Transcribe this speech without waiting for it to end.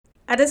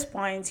At this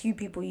point, you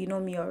people, you know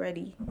me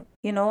already.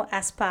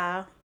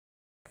 Aspire,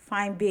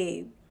 fine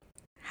babe,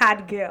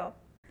 hard girl,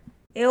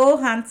 a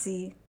old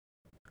auntie.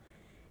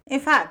 In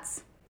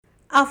fact,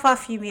 alpha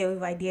female,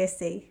 if I dare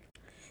say.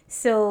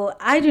 So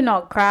I do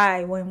not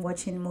cry when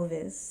watching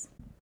movies.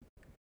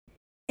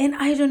 And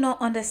I do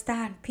not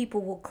understand people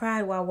will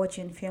cry while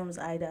watching films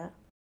either.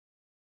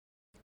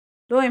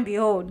 Lo and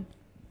behold,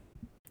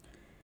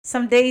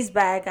 some days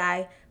back,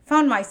 I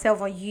found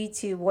myself on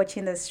YouTube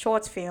watching this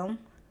short film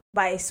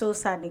by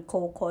Eseosa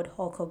Nicole called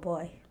Hawker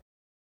Boy.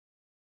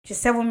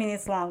 Just 7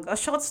 minutes long, a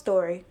short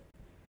story.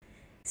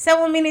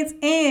 7 minutes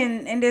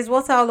in, and there's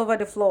water all over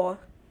the floor.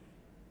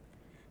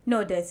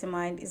 No, dirty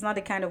mind. It's not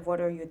the kind of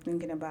water you're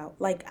thinking about.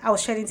 Like, I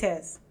was shedding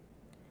tears.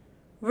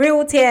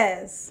 Real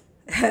tears.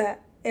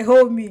 It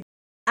hold me.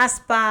 As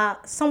per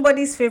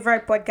somebody's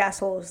favorite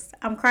podcast host,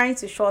 I'm crying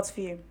to short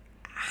film.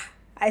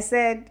 I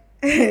said,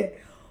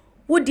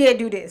 who dare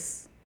do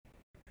this?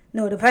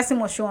 No, the person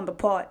must show on the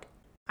pod.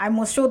 I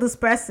must show this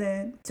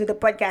person to the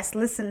podcast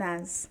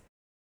listeners.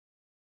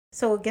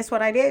 So guess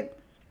what I did?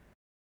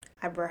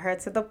 I brought her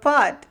to the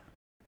pod.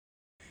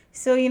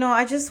 So,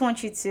 I just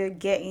want you to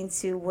get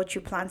into what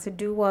you plan to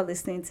do while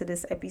listening to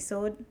this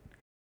episode.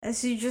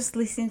 As you just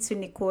listen to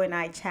Nicole and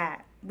I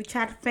chat. We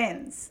chat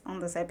things on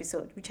this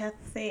episode. We chat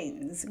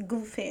things,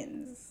 good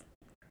things.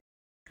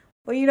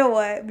 But you know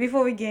what?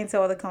 Before we get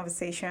into all the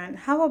conversation,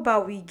 how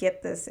about we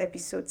get this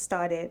episode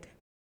started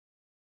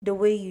the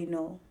way you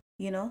know,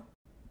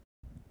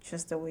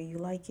 just the way you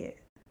like it.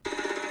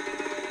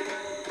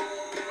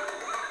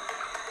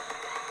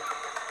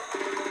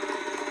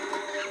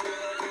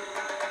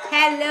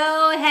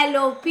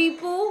 Hello,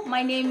 people.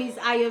 My name is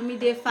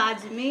Ayomide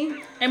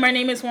Fajimi. And my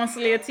name is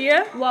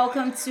Wansiliatia.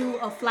 Welcome to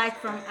A Flight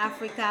from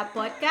Africa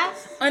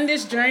podcast. On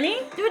this journey,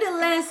 Through the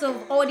lens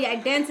of all the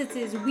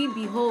identities we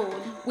behold,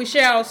 we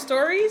share our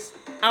stories,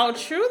 our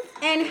truth,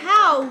 and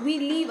how we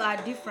live our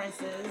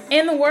differences.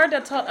 in the world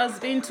that taught us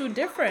being too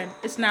different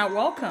is not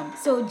welcome.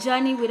 So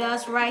journey with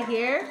us right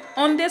here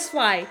On this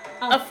flight,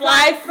 A a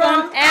flight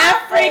from from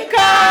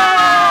Africa.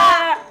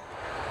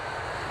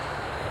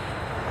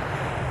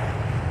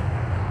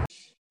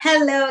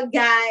 Hello,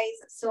 guys.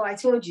 So I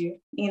told you,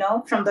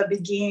 from the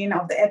beginning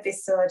of the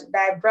episode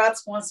that I brought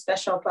one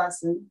special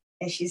person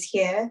and she's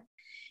here.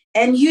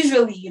 And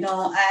usually,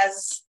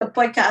 as the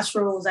podcast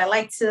rolls, I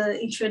like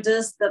to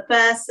introduce the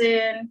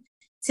person,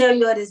 tell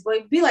you all this, but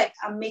it'd be like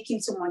I'm making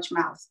too much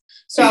mouth.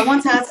 So I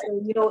want her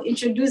to,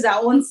 introduce her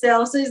own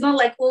self. So it's not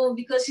like, oh,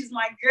 because she's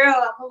my girl,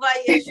 I'm over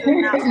here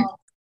showing her off.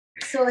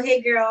 So,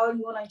 hey, girl,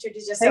 you want to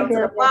introduce yourself to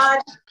the pod?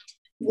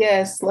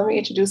 Yes, let me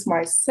introduce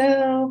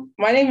myself.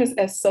 My name is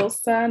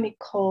Eseosa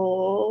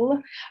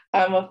Nicole.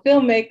 I'm a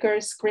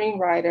filmmaker,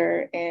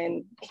 screenwriter,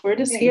 and we're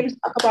just here to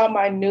talk about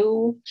my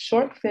new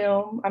short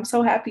film. I'm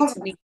so happy to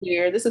be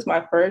here. This is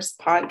my first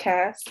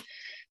podcast,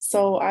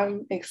 so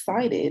I'm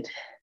excited.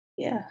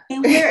 Yeah.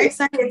 And we're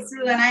excited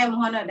too, and I am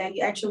honored that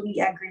you actually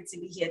agreed to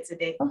be here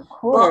today. Of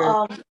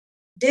course. But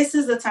this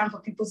is the time for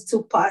people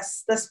to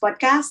pause this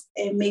podcast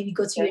and maybe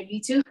go to your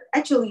YouTube.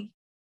 Actually,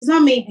 it's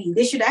not maybe.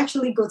 They should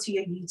actually go to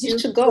your YouTube. You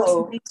should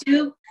go. To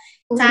YouTube,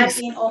 type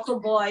in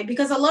Uncle Boy,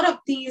 because a lot of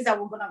things that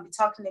we're going to be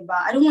talking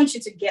about, I don't want you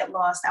to get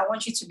lost. I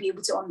want you to be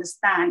able to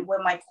understand where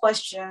my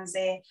questions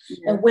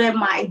and where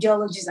my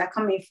ideologies are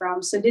coming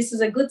from. So this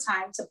is a good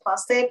time to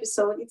pause the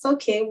episode. It's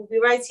okay. We'll be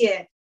right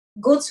here.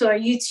 Go to our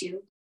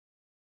YouTube.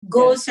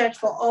 Go search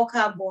for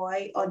Awker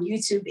Boy on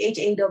YouTube,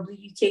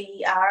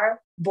 Hawker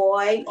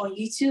Boy on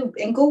YouTube,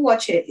 and go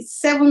watch it. It's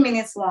 7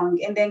 minutes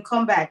long, and then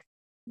come back.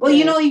 But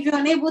if you're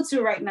unable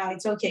to right now,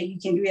 it's okay. You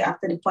can do it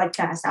after the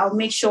podcast. I'll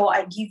make sure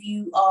I give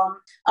you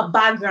a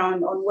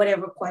background on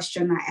whatever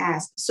question I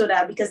ask, so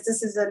that because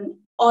this is an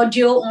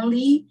audio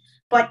only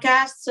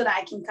podcast, so that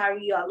I can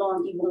carry you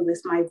along even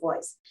with my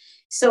voice.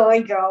 So,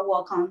 hey, girl,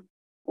 welcome.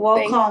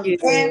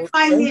 And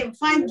find him,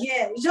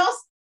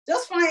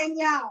 just find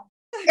out.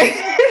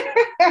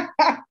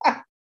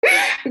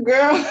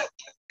 Girl,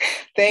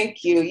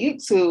 thank you. You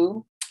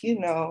too.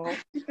 Girl,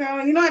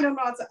 I don't know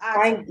how to act.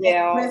 I've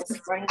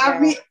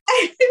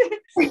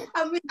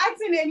been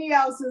acting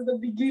anyhow since the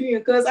beginning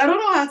because I don't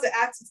know how to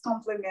act with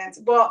compliments.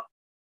 But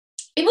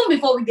even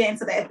before we get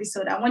into the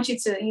episode, I want you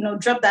to,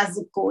 drop that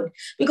zip code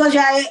because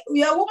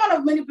you're a woman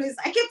of many places.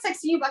 I kept texting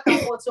you back and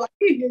forth. So I'm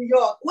in New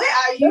York. Where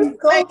are you?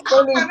 How can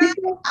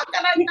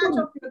I catch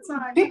up your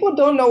time? People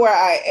don't know where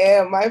I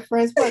am. My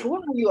friends are like,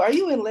 "Where are you? Are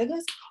you in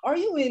Lagos? Are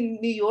you in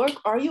New York?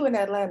 Are you in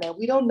Atlanta?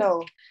 We don't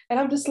know." And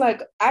I'm just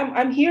like,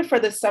 I'm here for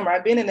the summer.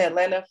 I've been in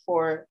Atlanta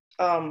for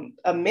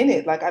a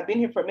minute. Like I've been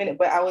here for a minute,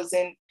 but I was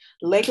in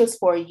Lagos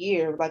for a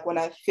year. Like when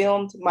I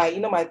filmed my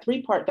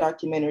 3-part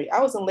documentary, I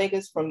was in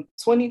Lagos from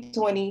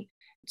 2020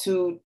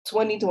 to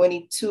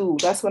 2022.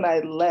 That's when I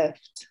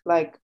left.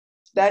 Like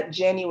that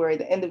January,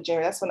 the end of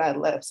January, that's when I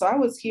left. So I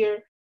was here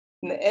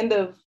in the end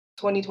of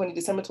 2020,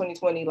 December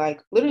 2020,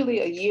 like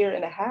literally a year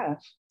and a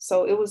half.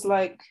 So it was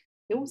like,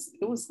 it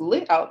was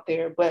lit out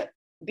there. But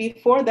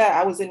before that,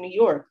 I was in New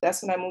York.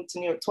 That's when I moved to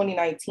New York,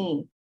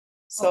 2019.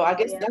 So I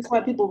guess that's why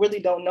people really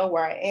don't know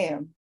where I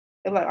am.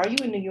 They're like, are you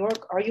in New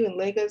York? Are you in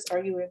Lagos?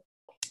 Are you in?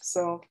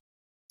 So.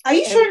 Are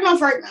you showing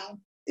off right now?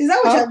 Is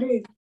that what you're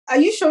doing? Are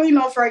you showing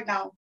off right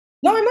now?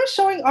 No, I'm not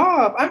showing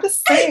off. I'm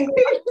just saying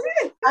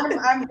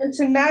I'm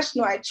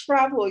international. I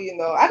travel,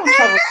 I don't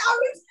travel.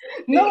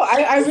 No,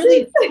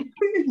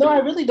 I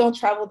really don't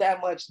travel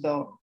that much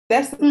though.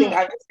 That's the thing.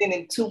 I've just been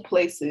in 2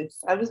 places.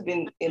 I've just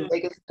been in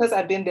Lagos because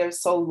I've been there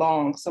so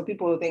long. So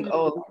people will think,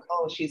 oh,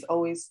 she's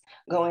always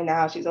going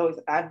out.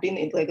 I've been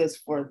in Lagos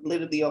for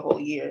literally a whole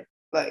year.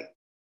 Like,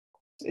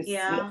 it's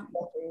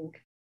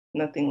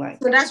nothing like.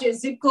 So that's your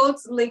zip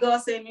codes,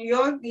 Lagos and New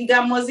York. You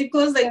got more zip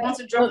codes that you want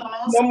to drop on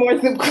us? No more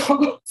zip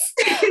codes.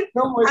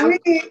 No more. I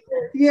mean,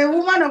 you're a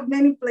woman of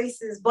many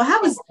places, but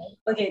how was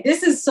okay?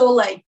 This is so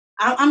like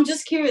I'm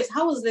just curious.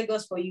 How was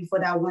Lagos for you for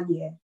that 1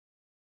 year?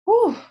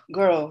 Whew,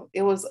 girl,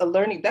 it was a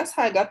learning. That's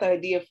how I got the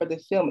idea for the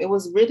film. It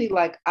was really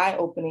like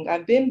eye-opening.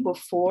 I've been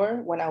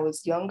before when I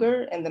was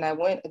younger, and then I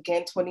went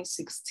again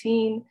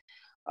 2016.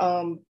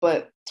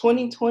 But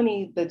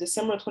 2020, the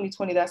December of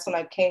 2020, that's when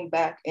I came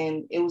back,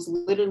 and it was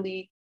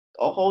literally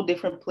a whole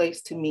different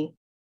place to me.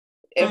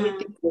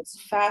 Everything was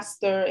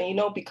faster, and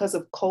because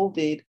of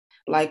COVID,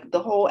 like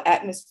the whole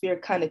atmosphere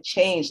kind of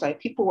changed. Like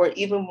people were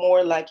even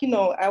more like,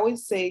 I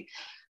always say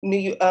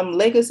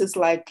Lagos is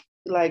like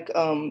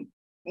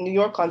New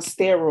York on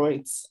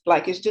steroids.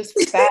 Like it's just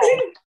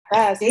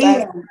fast.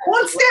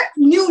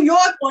 New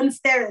York on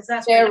steroids.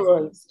 That's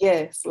steroids.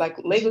 Yes, like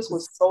Lagos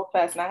was so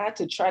fast, and I had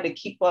to try to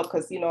keep up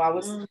because I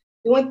was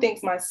doing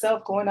things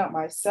myself, going out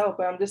myself,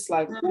 but I'm just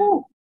like,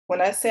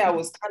 when I say I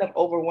was kind of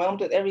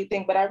overwhelmed with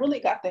everything, but I really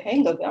got the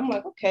hang of it. I'm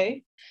like,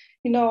 okay,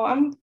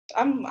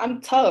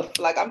 I'm tough.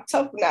 Like I'm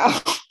tough now.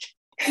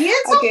 You're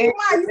a tough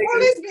woman. You've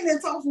always been a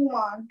tough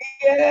woman.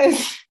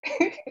 Yes.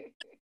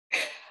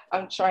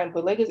 I'm trying,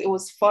 but Lagos, it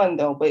was fun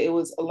though, but it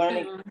was a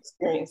learning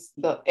experience.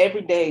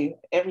 Every day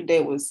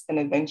was an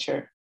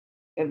adventure.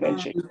 You know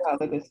how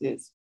Lagos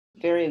is.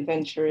 Very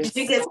adventurous.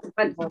 Did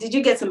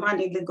you get to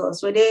man in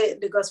Lagos? Were they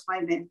Lagos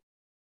fighting?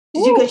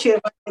 Did you get your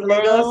in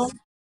Lagos?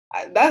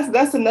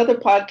 That's another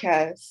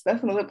podcast.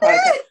 That's another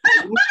podcast.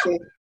 We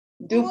should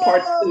do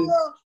part 2.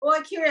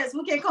 We're curious.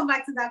 We can come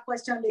back to that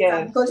question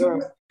later because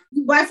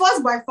by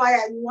force, by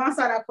fire, you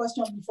answer that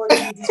question before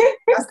you do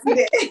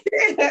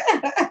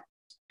this.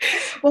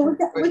 But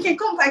we can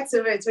come back to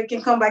it.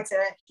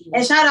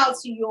 And shout out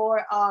to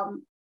your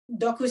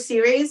docu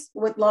series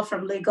with Love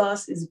from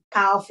Lagos is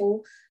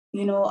powerful.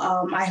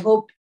 I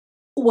hope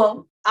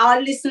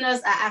our listeners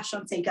are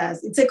action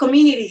takers. It's a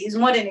community. It's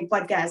more than a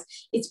podcast.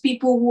 It's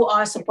people who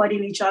are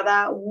supporting each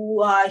other,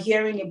 who are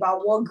hearing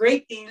about what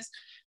great things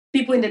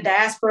people in the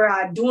diaspora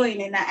are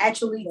doing and are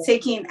actually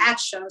taking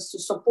actions to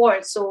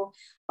support. So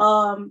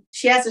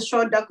she has a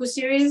short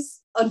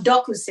docu-series,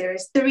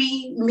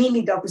 3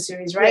 mini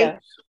docu-series, right? Yeah.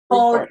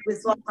 Called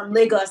With Love from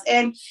Lagos.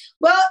 And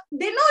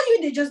they know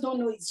you, they just don't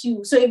know it's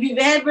you. So if you've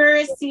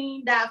ever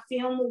seen that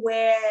film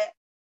where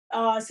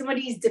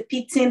somebody is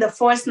depicting the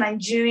first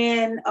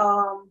Nigerian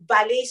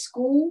ballet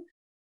school,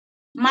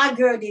 my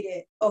girl did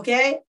it,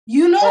 okay?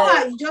 You know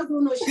her, you just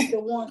don't know she's the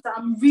one. So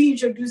I'm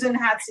reintroducing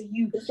her to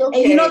you.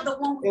 Okay. And the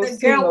one with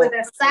the girl with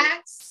the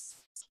sax?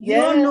 You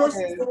don't know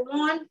she's the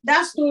one?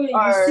 That story,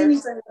 you've seen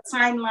it on the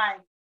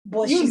timeline,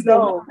 but she's the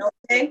one,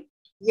 okay?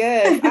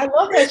 Yes, I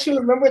love that you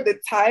remember the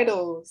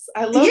titles.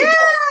 I love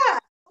that.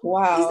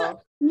 Wow.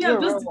 I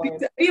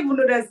even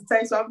know that's the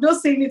title, so I'm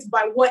just saying it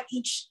by what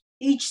each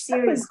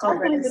series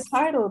covers. The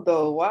title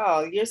though,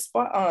 wow, you're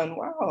spot on.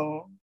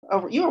 Wow,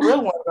 you're a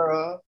real one,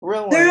 girl.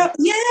 Real one. Girl,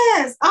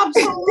 yes,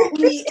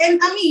 absolutely. And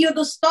I mean, you're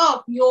the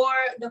stuff. You're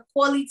the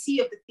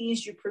quality of the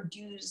things you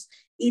produce.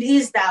 It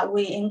is that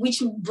way, and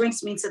which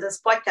brings me to this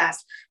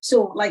podcast.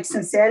 So, like,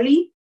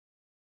 sincerely,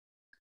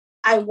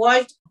 I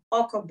watched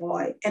Okra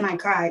Boy and I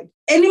cried.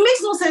 And it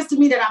makes no sense to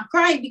me that I'm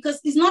crying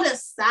because it's not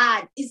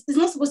sad. It's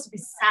not supposed to be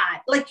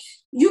sad. Like,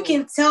 you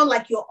can tell,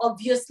 like, you're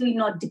obviously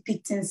not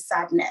depicting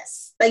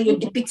sadness. Like, you're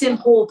depicting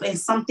hope and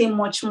something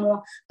much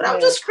more. But I'm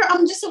just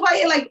over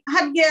here like,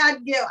 hot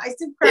girl. I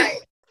still cry.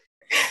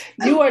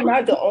 You are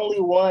not the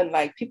only one.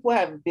 Like, people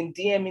have been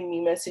DMing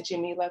me,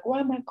 messaging me, like,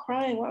 why am I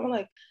crying? Why am I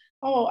like,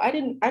 oh, I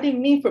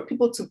didn't mean for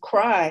people to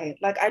cry.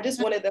 Like, I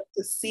just wanted them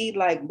to see,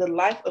 like, the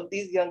life of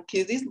these young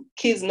kids. These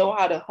kids know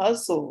how to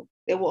hustle.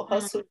 They will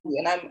hustle you.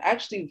 And I'm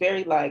actually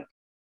very, like,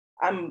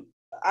 I'm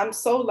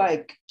so,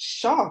 like,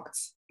 shocked.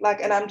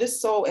 Like, and I'm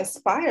just so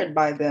inspired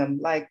by them.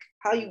 Like,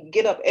 how you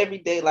get up every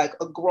day, like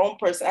a grown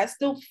person. I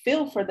still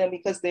feel for them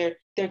because they're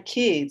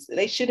kids.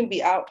 They shouldn't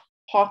be out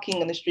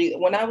hawking in the street.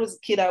 When I was a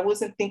kid, I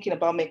wasn't thinking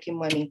about making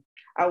money.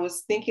 I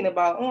was thinking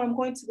about, oh, I'm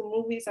going to the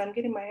movies. I'm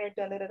getting my hair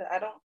done.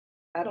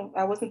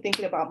 I wasn't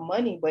thinking about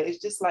money, but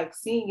it's just like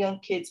seeing young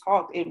kids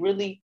hawk. It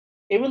really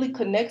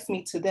connects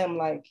me to them,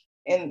 like,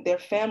 and their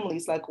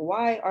families. Like,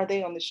 why are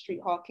they on the street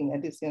hawking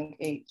at this young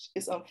age?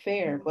 It's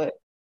unfair, but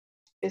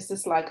it's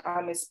just like,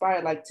 I'm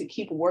inspired, like, to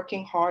keep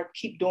working hard,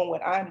 keep doing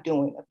what I'm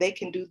doing. If they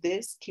can do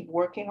this, keep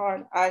working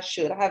hard, I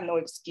should. I have no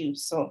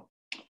excuse. So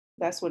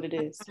that's what it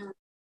is.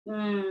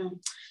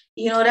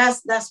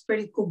 That's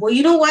pretty cool. But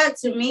you know what?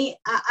 To me,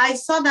 I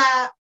saw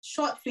that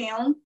short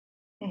film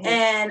Mm-hmm.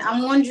 And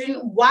I'm wondering,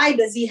 why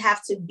does he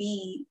have to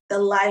be the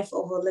life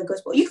of a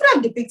Lagos boy? You could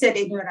have depicted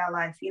any other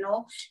life, you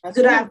know? You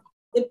could have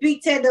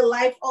depicted the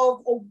life of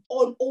an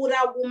older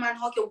woman.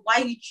 Okay,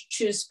 why did you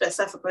choose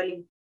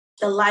specifically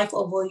the life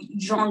of a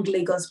young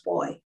Lagos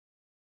boy?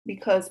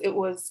 Because it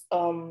was,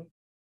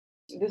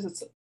 this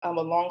is a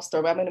long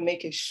story, but I'm going to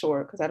make it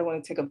short because I don't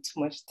want to take up too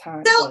much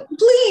time.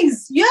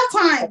 Please, you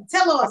have time.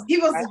 Tell us,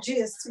 give us the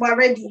gist. We're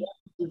ready.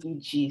 Give you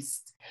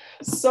gist.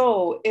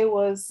 So it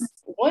was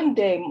one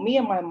day, me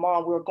and my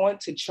mom, we were going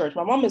to church.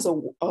 My mom is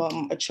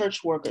a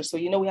church worker, so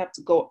we have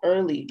to go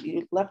early.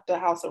 We left the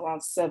house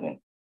around 7.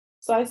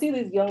 So I see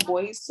this young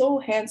boy. He's so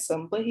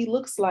handsome, but he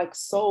looks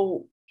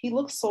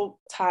so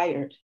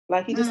tired.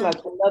 Like he just like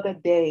another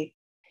day,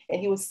 and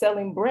he was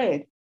selling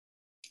bread.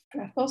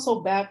 And I felt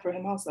so bad for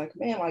him. I was like,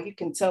 man, like you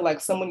can tell, like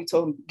someone you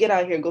told him, get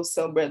out here, go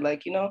sell bread.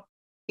 Like, he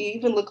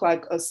even looked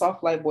like a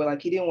soft life boy,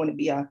 like he didn't want to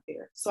be out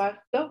there. So I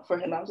felt for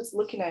him. I was just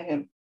looking at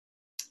him.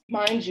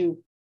 Mind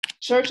you,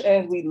 church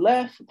ends, we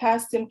left,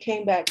 past him,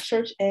 came back.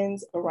 Church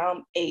ends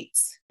around 8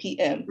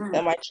 p.m.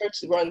 And my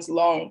church runs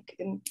long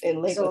in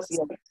Lagos.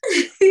 And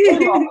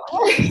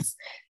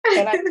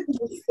I see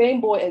the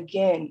same boy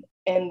again.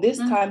 And this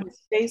time his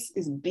face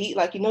is beat.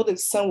 Like, the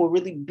sun will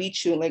really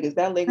beat you in Lagos.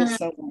 That Lagos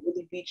sun will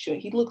really beat you.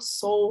 And he looks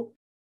so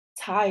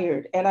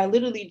tired. And I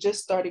literally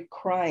just started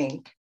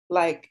crying.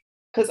 Like,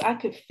 because I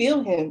could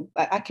feel him.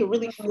 Like, I could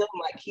really feel him.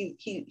 Like,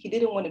 he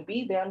didn't want to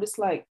be there. I'm just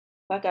like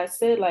I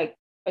said, like,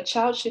 a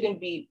child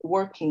shouldn't be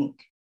working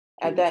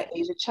at that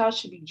age. A child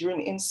should be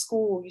dreaming in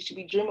school. You should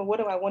be dreaming, what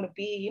do I want to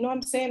be? You know what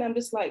I'm saying? I'm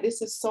just like,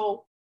 this is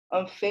so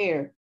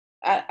unfair.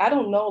 I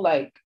don't know,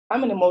 like,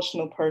 I'm an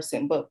emotional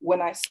person, but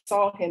when I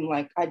saw him,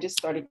 like, I just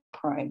started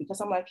crying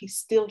because I'm like, he's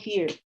still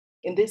here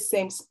in this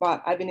same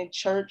spot. I've been in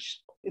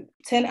church,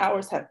 10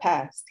 hours have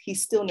passed.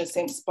 He's still in the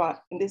same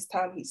spot. And this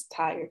time he's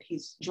tired,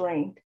 he's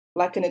drained,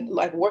 like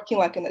working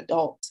like an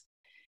adult.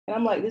 And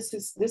I'm like, this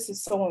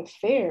is so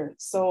unfair.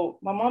 So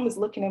my mom is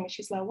looking at me,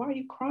 she's like, why are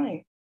you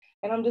crying?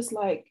 And I'm just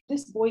like,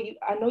 this boy,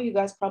 I know you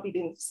guys probably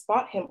didn't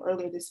spot him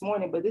earlier this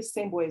morning, but this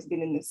same boy has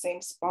been in the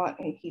same spot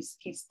and he's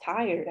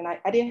tired. And I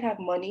didn't have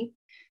money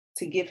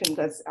to give him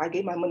because I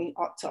gave my money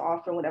to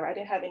offer and whatever. I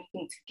didn't have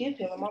anything to give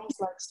him. And mom was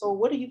like, so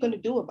what are you going to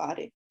do about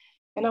it?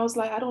 And I was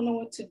like, I don't know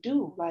what to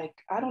do. Like,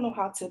 I don't know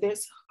how to,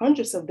 there's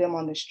hundreds of them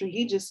on the street.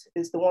 He just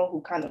is the one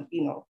who kind of,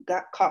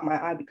 caught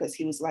my eye because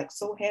he was like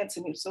so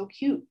handsome, he was so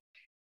cute.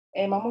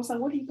 And my mom was like,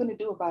 what are you going to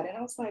do about it? And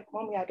I was like,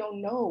 Mommy, I don't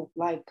know.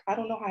 Like, I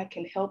don't know how I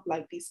can help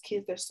like these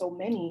kids. There's so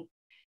many.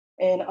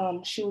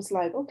 And she was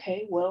like,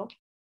 okay, well,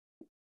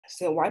 I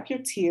said, wipe your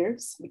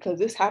tears because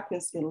this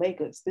happens in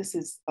Lagos. This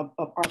is our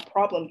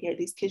problem here.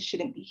 These kids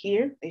shouldn't be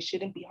here. They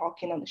shouldn't be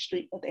hawking on the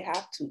street, but they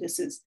have to. This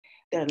is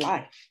their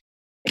life.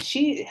 And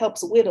she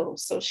helps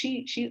widows. So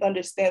she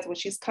understands when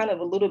she's kind of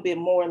a little bit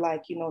more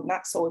like,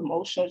 not so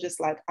emotional,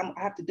 just like I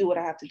have to do what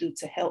I have to do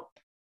to help.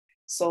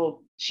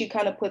 So she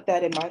kind of put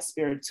that in my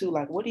spirit too,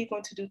 like, what are you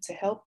going to do to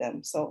help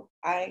them? So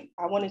I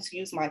wanted to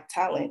use my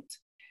talent,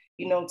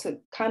 to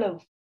kind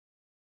of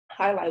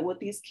highlight what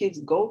these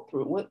kids go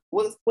through,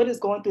 what is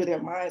going through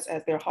their minds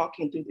as they're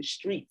hawking through the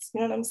streets.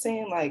 You know what I'm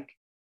saying? Like,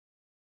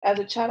 as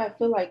a child, I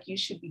feel like you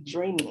should be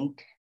dreaming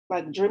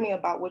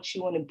about what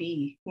you want to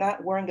be,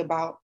 not worrying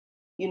about,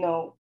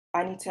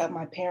 I need to help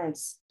my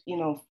parents,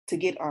 to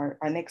get our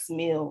next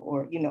meal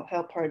or,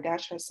 help her,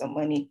 dash her some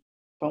money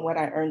from what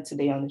I earned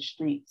today on the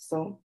street.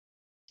 So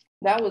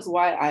that was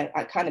why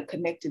I kind of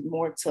connected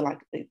more to like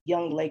the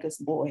young Lagos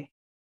boy.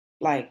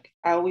 Like,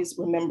 I always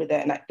remember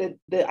that. And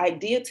the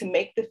idea to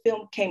make the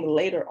film came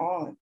later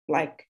on.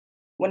 Like,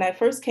 when I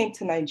first came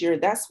to Nigeria,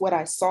 that's what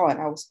I saw. And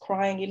I was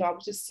crying, I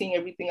was just seeing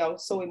everything. I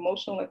was so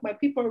emotional. Like, my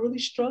people are really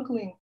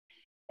struggling.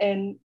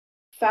 And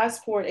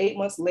fast forward 8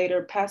 months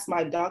later, past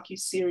my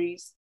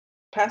docuseries,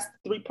 past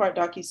the 3-part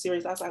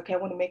docuseries, I was like, okay, I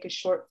want to make a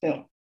short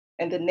film.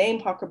 And the name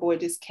Hawker Boy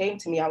just came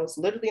to me. I was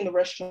literally in the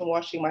restroom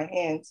washing my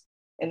hands,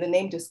 and the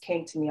name just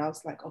came to me. I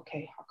was like,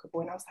 okay, Hawker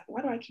Boy. And I was like,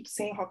 why do I keep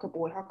saying Hawker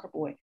Boy, Hawker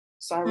Boy?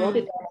 So I wrote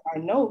it down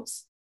in my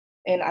notes,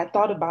 and I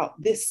thought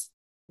about this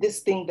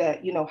thing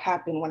that,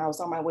 happened when I was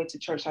on my way to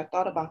church. I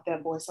thought about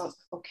that boy. So I was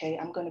like, okay,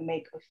 I'm going to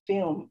make a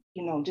film,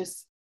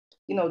 just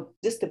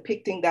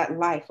depicting that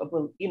life of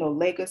a,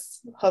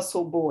 Lagos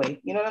hustle boy.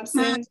 You know what I'm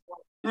saying?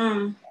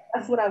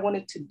 That's what I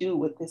wanted to do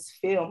with this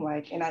film.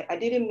 Like, and I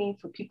didn't mean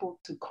for people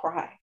to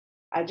cry.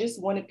 I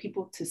just wanted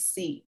people to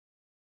see,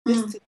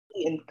 just to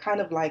see and kind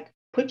of like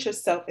put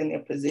yourself in their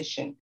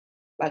position.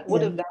 Like,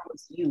 what if that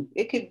was you?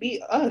 It could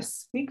be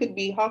us. We could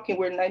be hawking.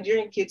 We're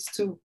Nigerian kids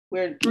too.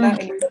 We're not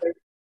any better.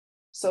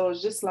 So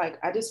it's just like,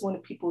 I just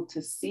wanted people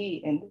to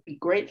see and be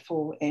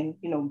grateful and,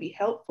 be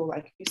helpful.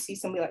 Like, if you see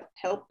somebody, like,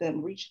 help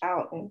them, reach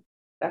out. And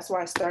that's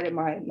why I started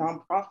my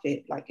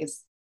nonprofit. Like,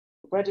 it's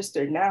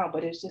registered now,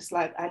 but it's just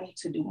like, I need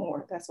to do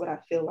more. That's what I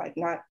feel like,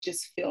 not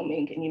just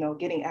filming and,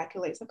 getting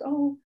accolades. Like,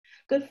 oh,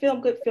 good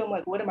film.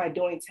 Like, what am I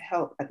doing to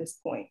help at this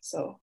point?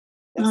 So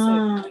that's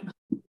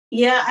it.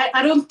 Yeah,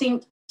 I don't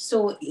think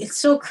So it's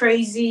so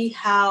crazy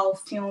how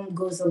film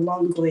goes a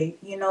long way,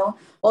 you know.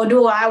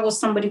 Although I was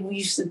somebody who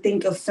used to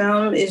think a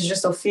film is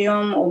just a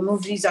film or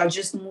movies are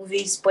just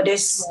movies, but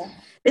there's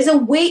a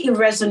way it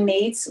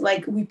resonates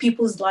like with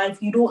people's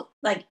life. You don't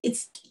like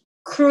it's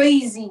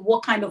crazy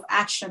what kind of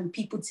action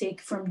people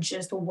take from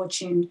just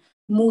watching Yeah.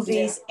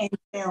 movies and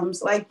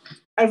films. Like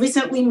I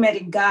recently met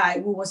a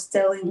guy who was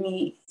telling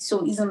me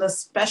so he's in the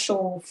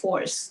special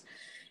force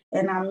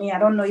and I mean, I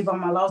don't know if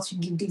I'm allowed to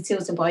give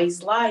details about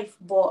his life,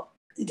 but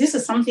this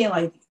is something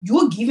like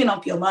you're giving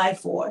up your life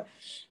for.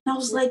 And I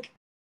was like,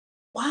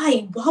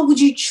 why? Why would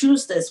you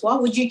choose this? Why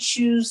would you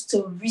choose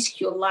to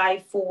risk your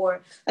life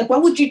for, like, why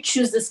would you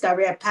choose this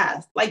career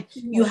path? Like,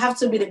 you Yeah. have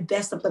to be the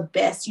best of the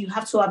best. You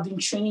have to have been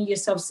training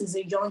yourself since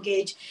a young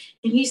age.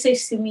 And he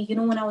says to me, you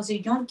know, when I was a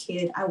young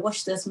kid, I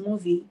watched this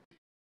movie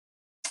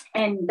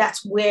and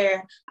that's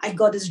where I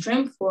got this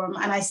dream from.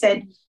 And I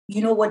said,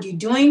 you know what you're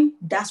doing?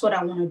 That's what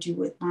I want to do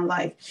with my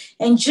life.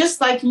 And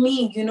just like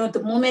me, you know,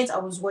 the moment I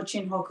was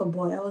watching Hawker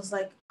Boy, I was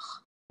like,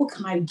 what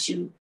can I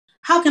do?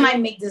 How can I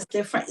make this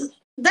different?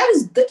 That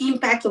is the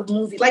impact of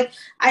movie. Like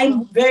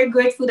I'm very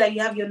grateful that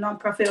you have your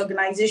nonprofit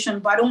organization,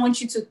 but I don't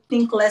want you to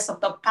think less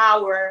of the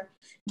power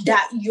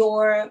that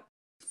your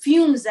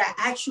films are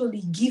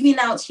actually giving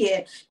out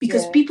here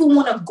because Yeah. people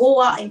want to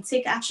go out and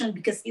take action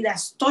because it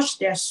has touched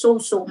their soul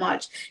so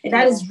much. And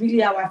that Yeah. is really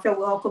how I felt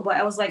with Hawker Boy.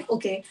 I was like,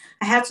 okay,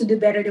 I have to do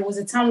better. There was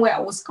a time where I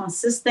was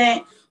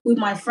consistent with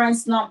my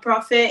friends'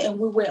 nonprofit and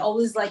we were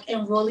always like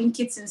enrolling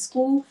kids in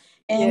school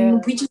Yeah.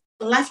 and we just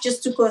life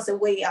just took us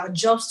away. Our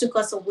jobs took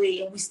us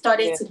away, and we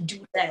started Yeah. to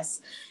do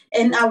less.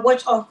 And I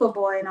watched Uncle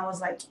Boy, and I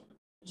was like,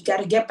 you got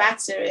to get back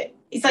to it.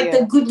 It's like the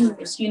Yeah. good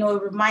news, you know, a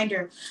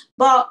reminder.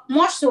 But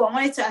more so, I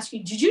wanted to ask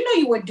you: did you know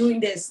you were doing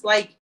this?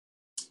 Like,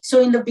 so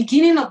in the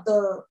beginning of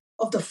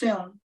the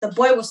film, the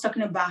boy was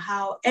talking about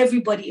how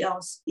everybody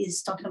else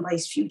is talking about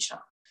his future.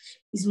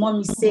 His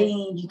mom is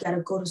saying, "You got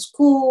to go to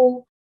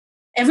school."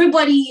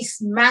 Everybody's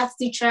math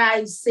teacher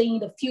is saying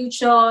the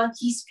future,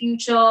 his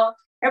future.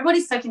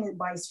 Everybody's talking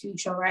about his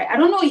future, right? I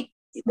don't know,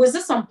 was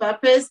this on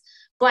purpose?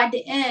 But at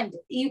the end,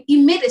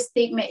 he made a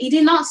statement. He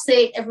did not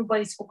say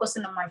everybody's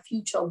focusing on my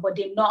future, but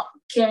they're not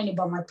caring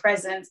about my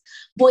present.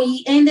 But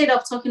he ended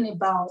up talking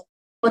about,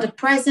 but the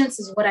present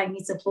is what I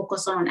need to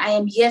focus on. I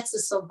am yet to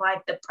survive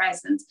the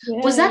present.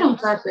 Was that Yeah. on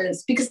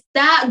purpose? Because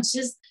that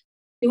just,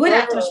 the way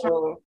that touched my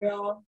Girl,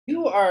 girl.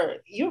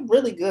 you're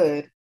really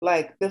good.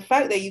 Like the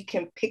fact that you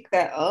can pick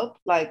that up,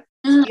 like,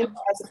 you know, Mm,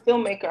 as a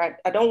filmmaker,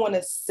 I don't want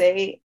to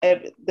say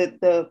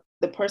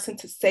the person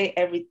to say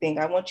everything.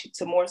 I want you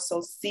to more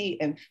so see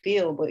and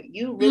feel, but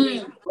you really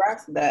mm,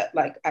 grasped that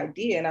like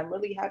idea, and I'm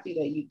really happy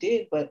that you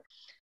did. But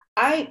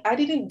I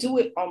didn't do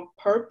it on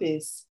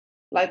purpose.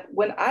 Like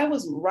when I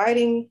was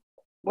writing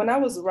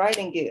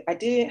it, I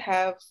didn't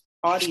have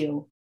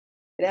audio.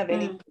 I didn't have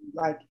anything. mm,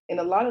 Like, and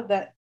a lot of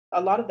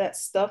that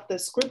stuff, the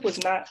script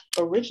was not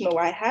original.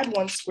 I had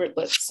one script,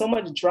 but so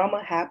much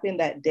drama happened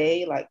that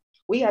day. Like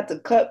we had to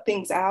cut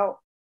things out.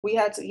 We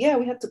had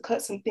to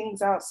cut some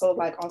things out. So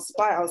like on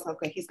spot, I was like,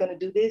 okay, he's gonna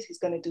do this, he's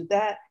gonna do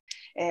that.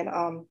 And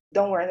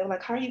don't worry. And they're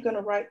like, how are you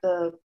gonna write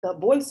the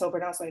voiceover?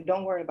 And I was like,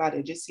 don't worry about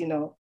it. Just,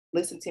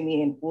 listen to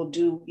me and we'll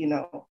do,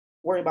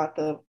 worry about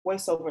the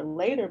voiceover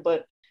later.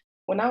 But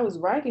when I was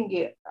writing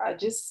it,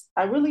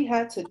 I really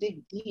had to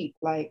dig deep.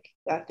 Like,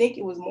 I think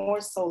it was more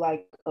so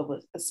like of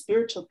a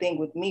spiritual thing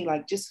with me,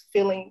 like just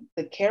feeling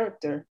the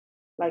character,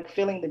 like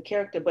feeling the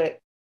character. But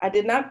I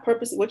did not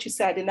purposely, what you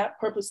said, I did not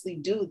purposely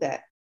do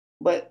that.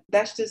 But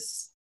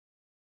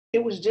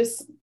it was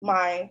just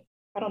I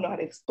don't know how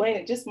to explain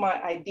it, just my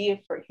idea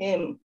for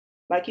him.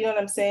 Like, you know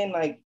what I'm saying?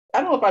 Like,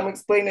 I don't know if I'm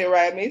explaining it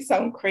right. It may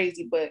sound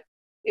crazy, but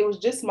it was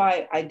just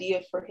my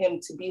idea for him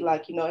to be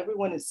like,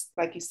 everyone is,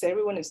 like you said,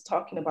 everyone is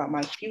talking about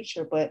my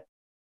future, but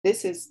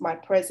this is my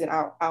present.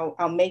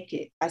 I'll make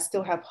it. I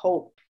still have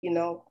hope.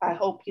 I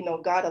hope,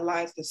 God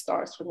aligns the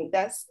stars for me.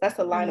 That's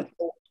a line mm. of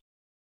hope.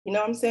 You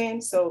know what I'm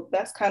saying? So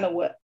that's kind of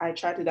what I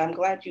tried to do. I'm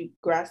glad you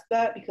grasped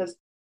that, because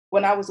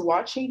when I was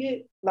watching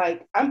it,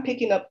 like I'm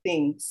picking up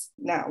things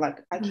now. Like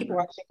I keep Mhm.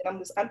 watching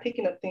it, I'm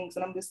picking up things,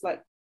 and I'm just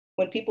like,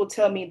 when people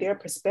tell me their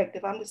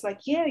perspective, I'm just like,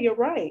 yeah, you're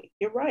right.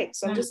 You're right.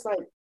 So I'm Mm. just like,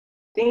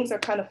 things are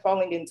kind of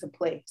falling into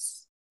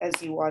place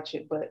as you watch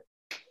it. But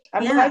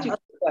I'm glad you Yeah.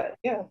 did that.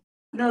 Yeah.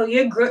 No,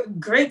 you're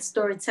great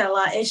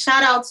storyteller. And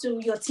shout out to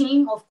your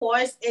team, of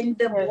course, and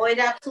the Yes. boy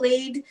that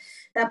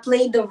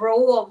played the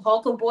role of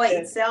Hulk Boy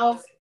Yes.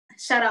 itself.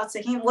 Shout out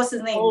to him. What's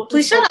his name? Oh,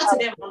 Please he's so shout out to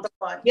them talented. on the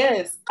pod.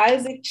 Yes,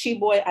 Isaac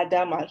Chiboy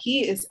Adama.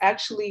 He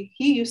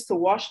used to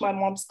wash my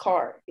mom's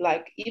car.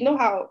 Like, you know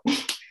how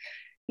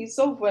he's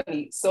so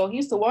funny. So he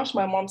used to wash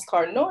my mom's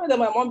car, knowing that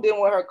my mom didn't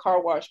want her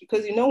car washed,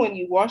 because when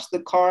you wash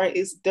the car,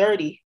 it's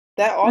dirty.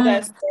 That all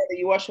that Mm, stuff that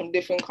you wash from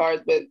different cars,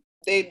 but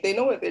they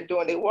know what they're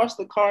doing. They wash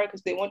the car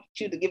because they want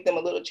you to give them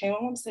a little change.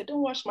 My mom said,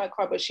 "Don't wash my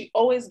car," but she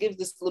always gives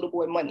this little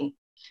boy money.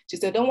 She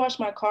said, "Don't wash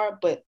my car,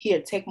 but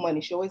here, take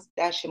money." She always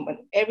dash him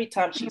money every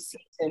time she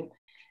sees him.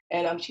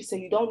 And she said,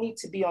 "You don't need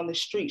to be on the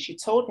street." She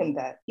told him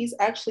that he's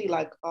actually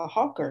like a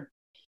hawker.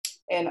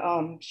 And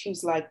she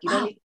was like, "You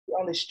don't wow. need to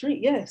on the street.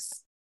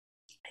 Yes,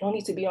 I don't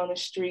need to be on the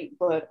street,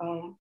 but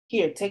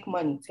here, take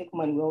money, take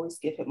money. We always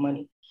give him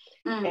money.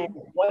 And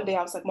one day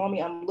I was like,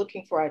 Mommy,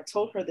 I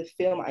told her the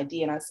film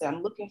ID and I said,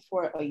 I'm looking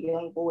for a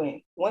young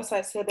boy. Once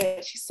I said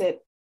that, she said,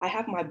 I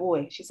have my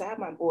boy. She said, I have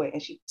my boy.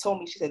 And she told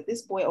me, she said,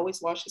 this boy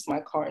always washes my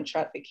car in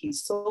traffic.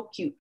 He's so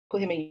cute.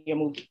 Put him in your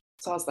movie.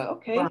 So I was like,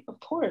 okay, of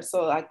course.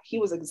 So like, he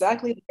was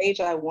exactly the age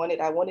I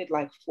wanted. I wanted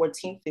like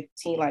 14,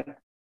 15, like,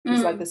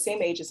 he's like the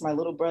same age as my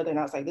little brother. And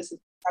I was like, this is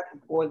the type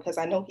of boy, because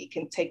I know he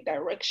can take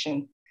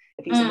direction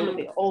if he's a little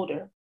bit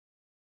older.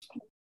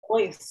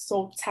 Boy is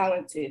so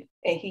talented,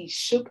 and he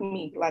shook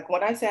me. Like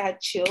when I say I had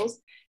chills,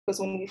 because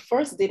when we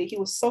first did it, he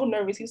was so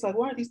nervous. He was like,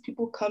 why are these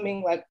people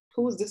coming? Like,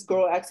 who is this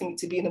girl asking me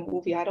to be in a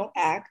movie? I don't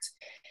act.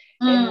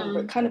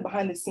 And kind of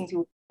behind the scenes, he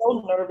was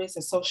so nervous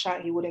and so shy,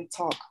 he wouldn't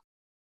talk.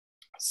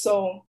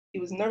 So he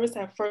was nervous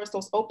at first,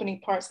 those opening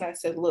parts. And I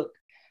said, look,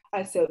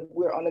 I said,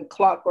 we're on the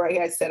clock,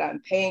 right? I said,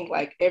 I'm paying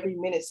like every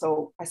minute.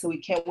 So I said,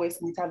 we can't waste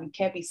any time. You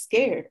can't be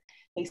scared.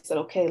 He said,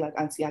 okay, like,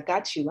 Auntie, I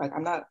got you. Like,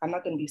 I'm not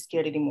going to be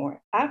scared anymore.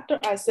 After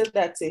I said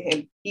that to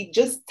him, he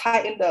just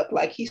tightened up.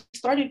 Like, he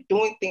started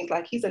doing things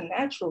like he's a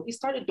natural. He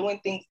started doing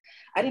things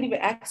I didn't even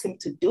ask him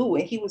to do.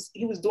 And he was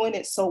doing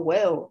it so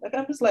well. Like,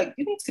 I'm just like,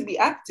 you need to be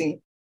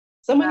acting.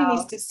 Somebody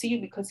needs to see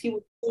you, because he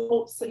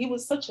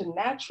was such a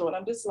natural. And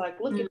I'm just like,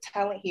 look at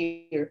talent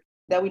here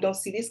that we don't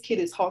see. This kid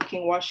is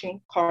hawking, washing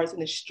cars in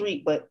the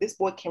street, but this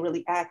boy can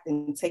really act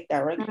and take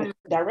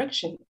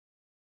direction.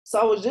 So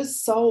I was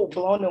just so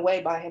blown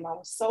away by him. I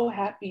was so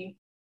happy,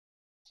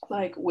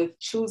 like, with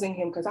choosing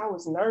him, because I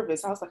was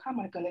nervous. I was like, how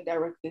am I going to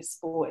direct this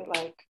boy?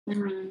 Like,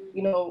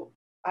 you know,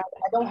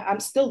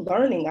 I'm still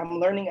learning. I'm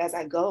learning as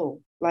I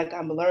go. Like,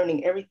 I'm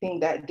learning.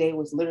 Everything that day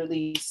was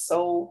literally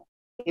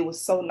it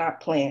was so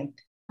not planned,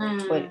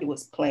 but it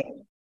was planned. You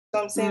know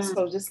what I'm saying?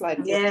 So just like,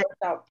 it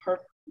worked out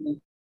perfectly.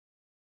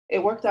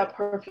 It worked out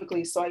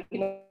perfectly. So I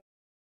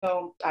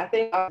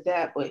think about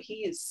that, but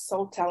he is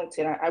so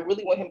talented. I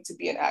really want him to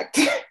be an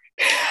actor.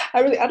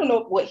 I don't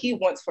know what he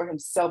wants for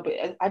himself, but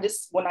I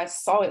just, when I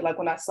saw it, like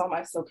when I saw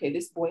myself, okay,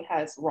 this boy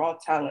has raw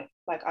talent.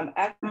 Like I'm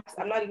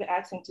not even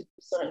asking to do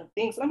certain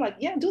things. And I'm like,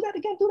 yeah, do that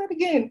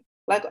again.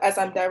 Like as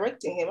I'm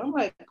directing him, I'm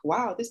like,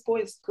 wow, this boy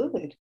is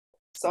good.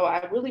 So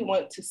I really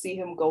want to see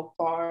him go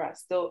far. I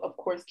still, of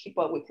course, keep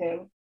up with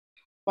him.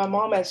 My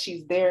mom, as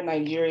she's there in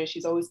Nigeria,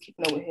 she's always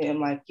keeping up with him,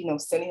 like,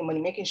 sending him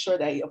money, making sure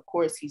that, of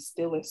course, he's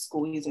still in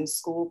school. He's in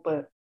school,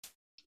 but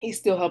he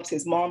still helps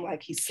his mom,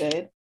 like he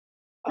said.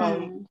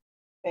 And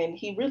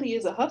he really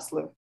is a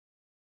hustler.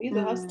 He's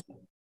a hustler.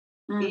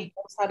 He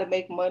knows how to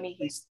make money.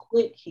 He's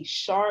quick. He's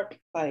sharp.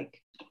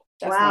 Like,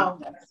 that's my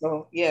guy.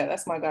 So yeah,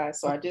 that's my guy.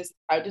 So I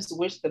just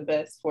wish the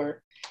best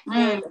for him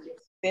and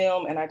his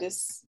film. And I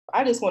just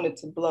wanted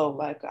to blow.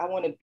 Like, I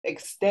want to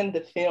extend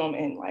the film,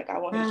 and like I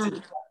want him to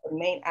be the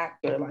main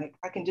actor. Like,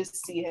 I can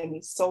just see him.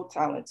 He's so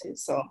talented.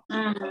 So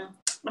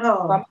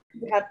I'm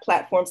have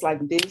platforms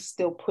like this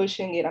still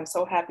pushing it. I'm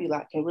so happy.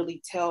 Like, I can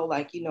really tell,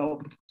 like,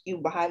 you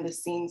behind the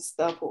scenes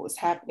stuff, what was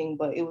happening.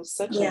 But it was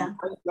such a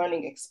great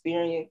learning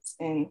experience,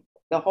 and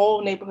the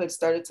whole neighborhood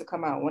started to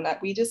come out.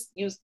 We just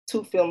used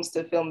 2 films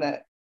to film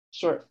that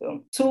short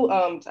film.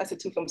 I said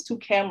 2 films, 2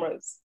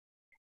 cameras.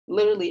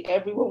 Literally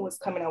everyone was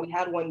coming out. We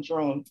had 1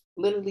 drone.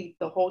 Literally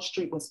the whole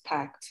street was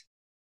packed.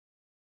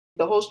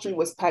 The whole street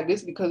was packed. This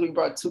is because we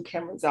brought 2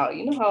 cameras out.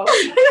 You know how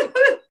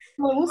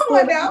what's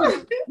going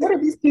on? What are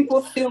these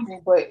people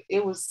filming? But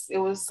it was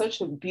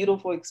such a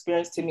beautiful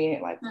experience to me.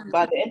 And like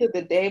by the end of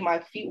the day, my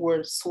feet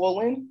were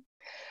swollen,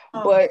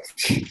 but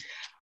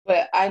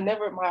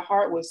my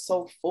heart was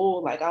so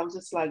full. Like, I was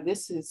just like,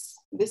 this is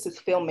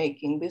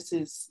filmmaking. This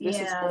is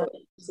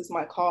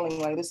my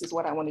calling. Like, this is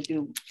what I want to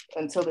do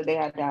until the day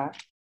I die.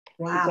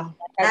 Wow.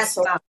 I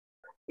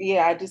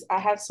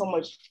had so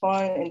much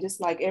fun, and just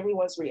like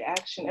everyone's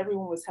reaction,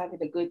 everyone was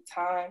having a good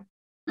time.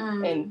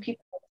 And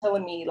people were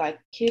telling me, like,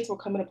 kids were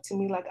coming up to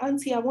me like,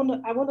 Auntie, I want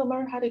to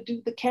learn how to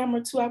do the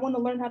camera too. I want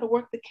to learn how to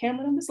work the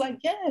camera. And I'm just like,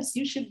 yes,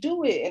 you should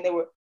do it. And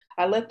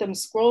I let them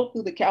scroll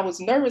through the camera. I was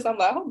nervous. I'm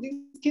like, I hope these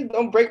kids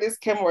don't break this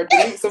camera or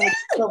delete some of the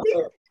stuff.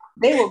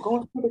 They were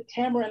going through the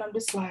camera, and I'm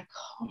just like,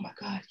 oh my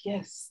God,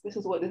 yes, this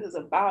is what this is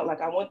about. Like,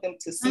 I want them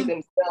to see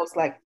themselves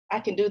like, I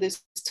can do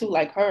this too,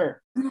 like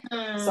her. So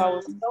I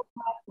was so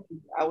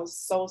happy. I was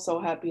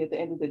so happy at the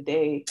end of the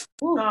day.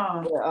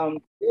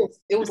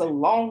 It was a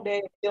long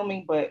day of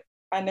filming, but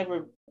I've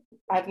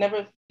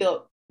never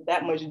felt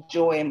that much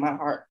joy in my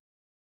heart.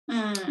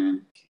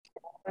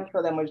 I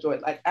feel that much joy.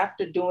 Like,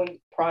 after doing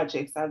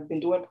projects, I've been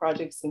doing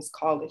projects since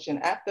college.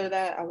 And after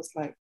that, I was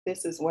like,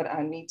 this is what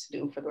I need to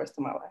do for the rest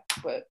of my life.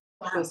 But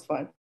it was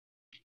fun.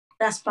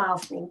 That's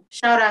powerful.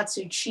 Shout out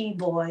to Chi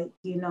Boy,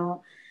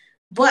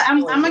 But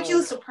I'm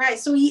actually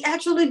surprised. So he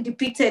actually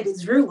depicted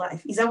his real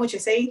life. Is that what you're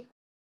saying?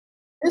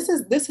 This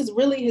is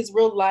really his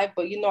real life,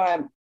 but I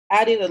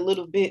added a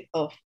little bit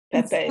of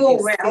Pepe.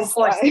 Of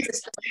course.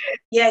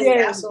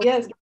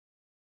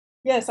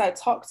 Yes, I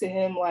talked to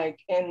him, like,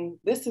 and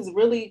this is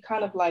really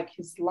kind of like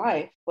his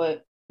life,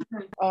 but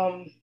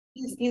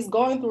he's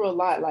going through a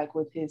lot, like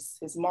with his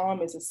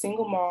mom is a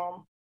single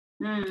mom.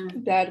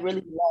 Dad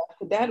really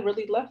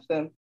left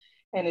them.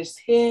 And it's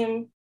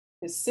him,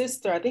 his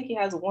sister. I think he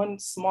has one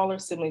smaller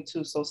sibling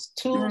too. So it's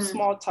two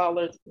small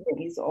toddlers, and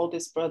he's the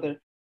oldest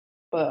brother.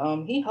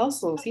 But he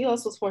hustles. He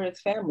hustles for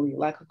his family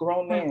like a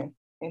grown man.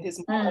 And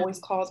his mom always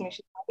calls me.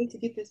 She's like, I need to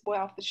get this boy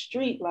off the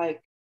street.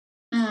 Like,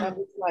 I'm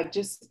just like,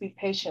 just be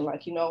patient.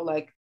 Like, you know,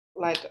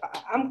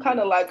 I'm kind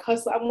of like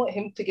hustle. I want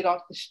him to get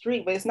off the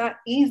street, but it's not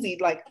easy.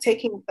 Like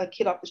taking a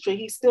kid off the street,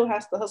 he still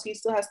has to hustle. He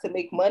still has to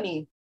make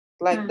money.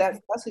 Like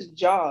that's his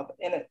job.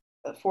 And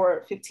for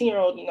a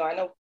 15-year-old, you know, I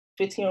know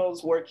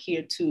 15-year-olds work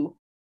here too,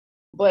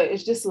 but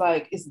it's just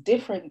like it's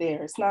different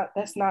there.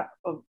 That's not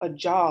a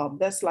job.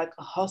 That's like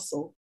a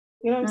hustle.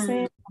 You know what I'm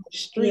saying? On the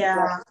street,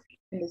 like,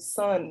 and the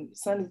sun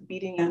is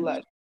beating you.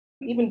 Like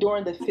even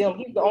during the film,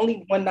 he's the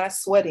only one not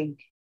sweating.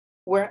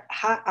 We're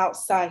hot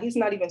outside. He's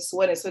not even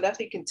sweating. So that's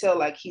how you can tell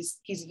like he's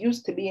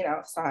used to being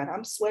outside.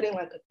 I'm sweating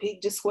like a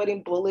pig, just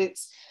sweating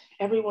bullets.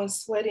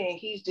 Everyone's sweating.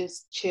 He's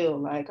just chill.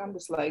 Like I'm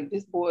just like,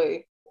 this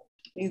boy,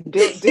 he's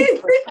built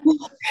different.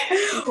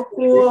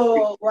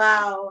 Whoa,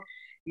 wow.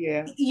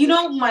 Yeah. You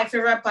know, my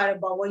favorite part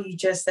about what you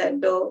just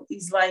said though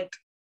is like,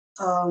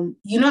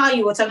 you know how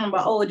you were talking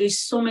about, oh, there's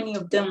so many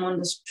of them on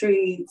the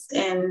streets,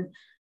 and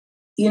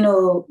you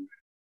know,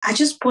 I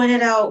just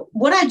pointed out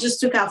what I just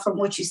took out from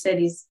what you said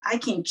is I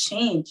can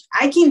change.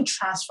 I can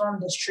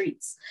transform the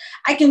streets.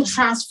 I can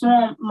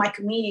transform my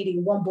community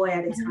one boy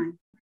at a time,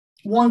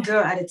 one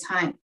girl at a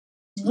time,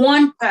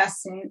 one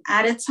person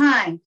at a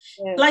time.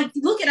 Yes. Like,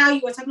 look at how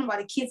you were talking about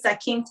the kids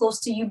that came close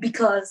to you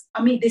because,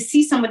 I mean, they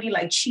see somebody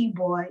like Chi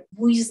Boy,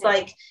 who is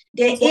like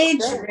their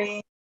age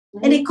range,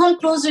 and they come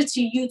closer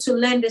to you to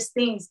learn these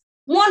things.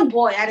 One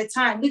boy at a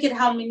time. Look at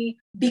how many,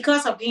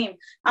 because of him,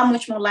 how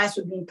much more lives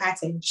would be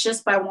impacted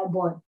just by one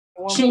boy.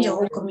 Change your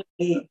whole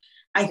community.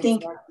 I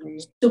think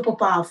super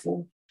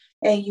powerful.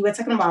 And you were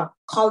talking about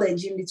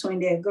college in between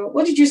there. Girl,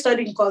 what did you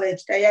study in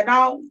college? That you're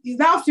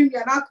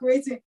now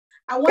creating.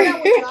 I wonder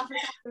what your African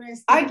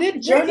parents I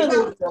did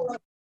journalism.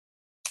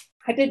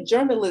 I did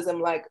journalism.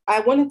 Like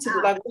I wanted to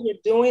do like what you're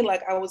doing.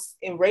 Like I was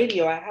in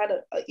radio. I had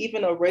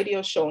even a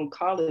radio show in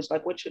college,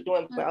 like what you're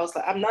doing. But I was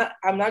like, I'm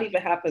not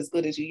even half as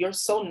good as you. You're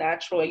so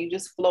natural and you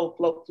just flow.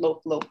 Girl,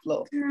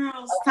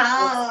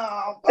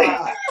 stop.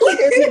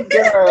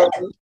 Girl.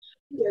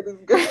 Yeah, this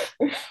girl.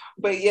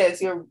 But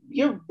yes, you're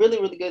really,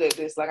 really good at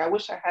this. Like I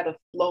wish I had a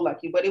flow like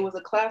you, but it was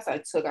a class I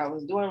took. I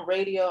was doing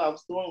radio. I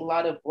was doing a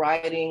lot of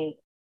writing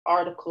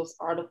articles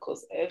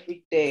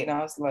every day. And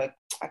I was like,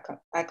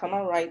 I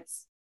cannot write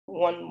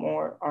one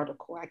more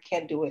article. I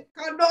can't do it.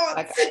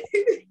 Like,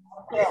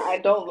 I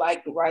don't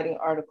like writing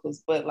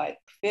articles, but like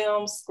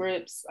film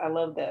scripts, I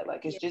love that.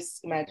 Like it's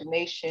just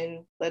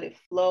imagination, let it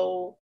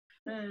flow.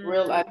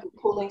 Real life,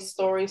 pulling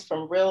stories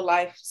from real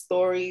life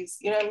stories.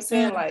 You know what I'm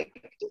saying? Like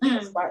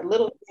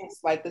little things,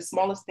 like the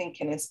smallest thing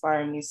can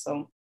inspire me.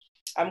 So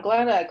I'm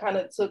glad I kind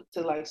of took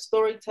to like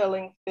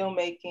storytelling,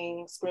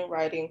 filmmaking,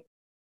 screenwriting,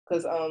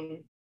 because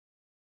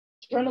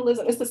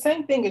journalism, it's the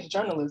same thing as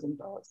journalism,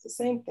 though. It's the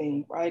same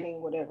thing,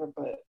 writing, whatever,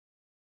 but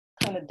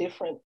kind of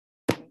different,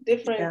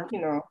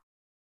 you know,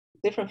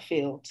 different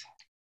field.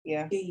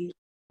 Yeah.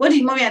 What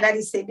did mommy and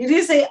daddy say? Did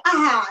they say,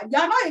 you're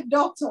not a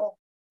doctor?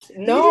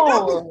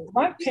 No,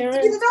 my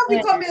parents. You did not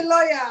become a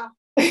lawyer.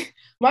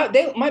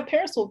 My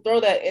parents will throw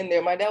that in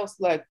there. My dad was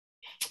like,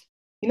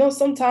 you know,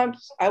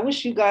 sometimes I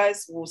wish you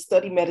guys will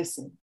study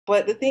medicine.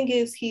 But the thing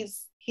is,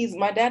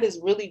 my dad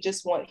is really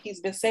just he's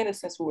been saying it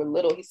since we were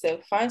little. He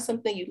said, find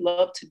something you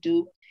love to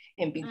do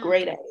and be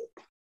great at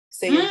it.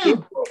 Say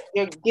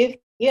your gift.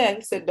 Yeah,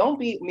 he said, don't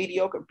be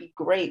mediocre, be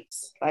great.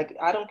 Like,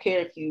 I don't care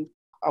if you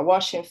are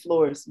washing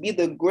floors, be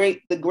the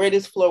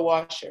greatest floor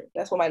washer.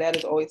 That's what my dad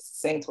is always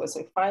saying to us.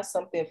 So find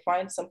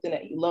something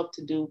that you love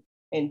to do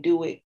and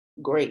do it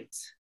great.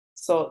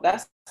 So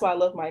that's why I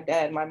love my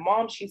dad. My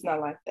mom, she's not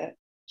like that.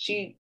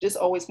 She just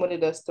always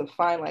wanted us to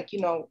find, like, you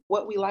know,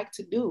 what we like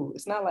to do.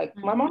 It's not like,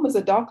 my mom is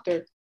a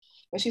doctor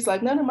and she's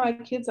like, none of my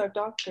kids are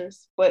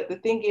doctors. But the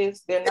thing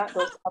is, they're not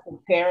those type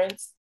of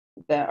parents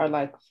that are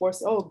like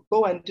forced, oh,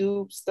 go and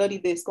study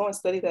this, go and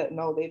study that.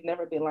 No, they've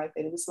never been like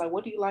that. It's like,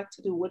 what do you like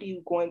to do? What are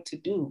you going to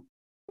do?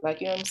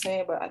 Like, you know what I'm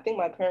saying? But I think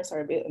my parents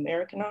are a bit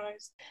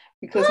Americanized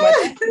because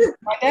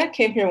my dad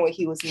came here when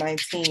he was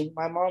 19.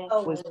 My mom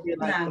was here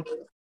like,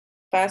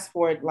 fast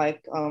forward,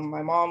 like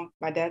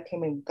my dad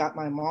came and got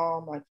my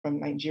mom like from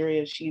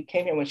Nigeria. She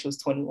came here when she was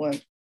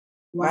 21.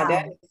 Wow. My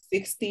dad is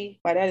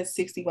 60.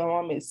 My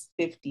mom is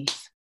 50.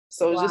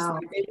 So it's just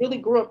like they really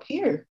grew up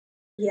here.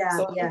 Yeah.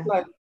 So it's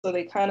like, so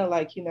they kind of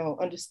like, you know,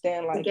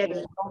 understand, like, you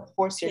know, don't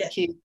force your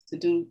kids to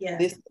do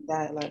this and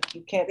that. Like,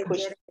 you can't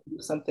push them to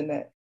do something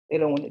that they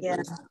don't want to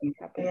do.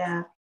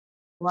 Yeah.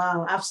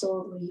 Wow,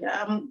 absolutely.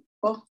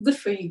 Well, good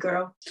for you,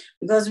 girl.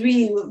 Because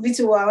we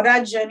too are on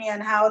that journey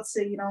and how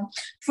to, you know,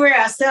 free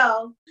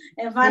ourselves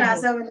and find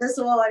ourselves in this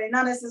world and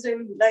not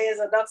necessarily be lawyers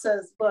or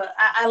doctors. But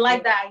I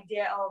like that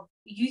idea of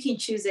you can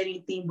choose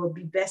anything but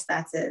be best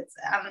at it.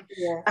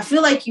 I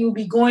feel like you'll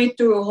be going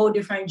through a whole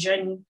different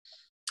journey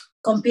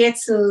compared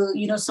to,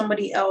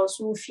 somebody else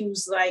who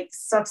feels like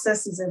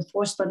success is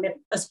enforced on them,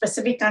 a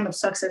specific kind of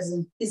success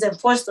is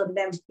enforced on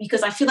them,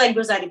 because I feel like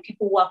those are the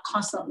people who are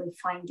constantly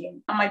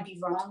finding. I might be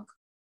wrong,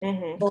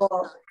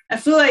 but I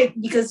feel like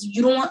because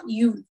you don't want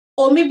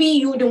or maybe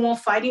you're the one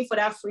fighting for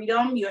that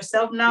freedom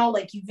yourself now,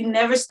 like you've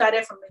never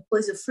started from a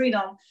place of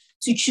freedom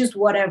to choose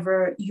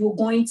whatever you're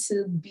going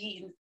to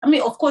be. I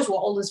mean, of course, we're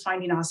always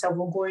finding ourselves,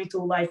 we're going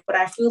through life, but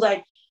I feel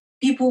like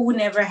people who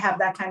never have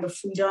that kind of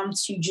freedom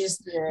to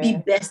just be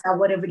best at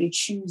whatever they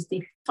choose,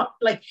 they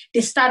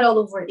start all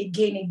over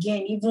again,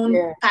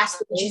 even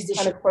past ages they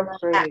should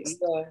frustrated.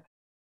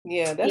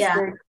 Yeah, that's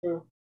very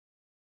true.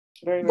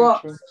 Very, very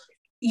true.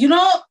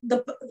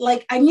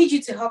 I need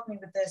you to help me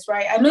with this,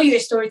 right? I know you're a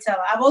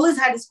storyteller. I've always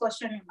had this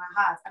question in my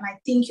heart, and I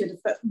think you're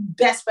the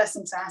best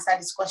person to answer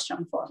this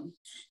question for me.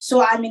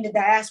 So I'm in the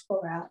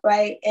diaspora,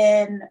 right?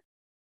 And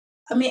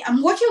I mean,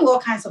 I'm working with all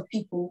kinds of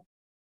people,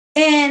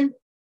 and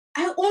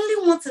I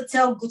only want to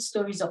tell good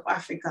stories of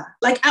Africa.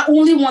 Like, I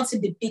only want to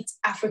depict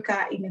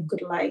Africa in a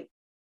good light.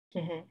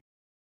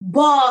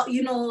 But,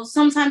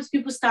 sometimes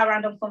people start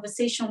random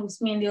conversation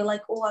with me and they're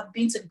like, oh, I've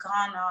been to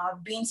Ghana,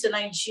 I've been to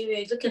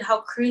Nigeria. Look at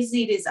how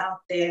crazy it is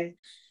out there.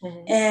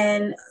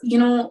 And,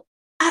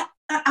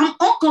 I'm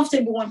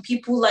uncomfortable when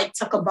people like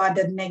talk about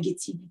the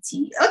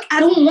negativity. Like,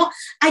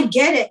 I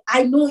get it.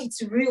 I know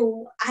it's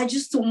real. I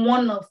just don't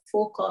want to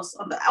focus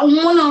on that. I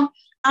want to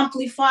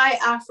amplify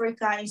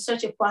Africa in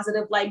such a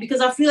positive light,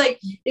 because I feel like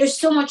there's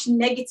so much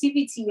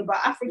negativity about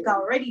Africa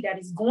already that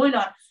is going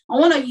on. I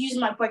want to use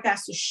my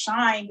podcast to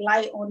shine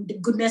light on the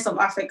goodness of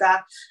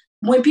Africa.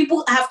 When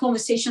people have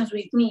conversations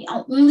with me,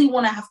 I only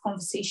want to have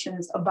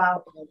conversations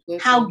about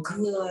how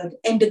good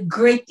and the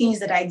great things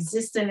that are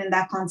existing in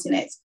that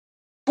continent.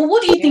 But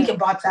what do you think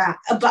about that?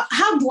 About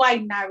how do I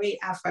narrate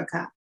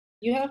Africa?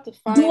 You have to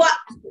find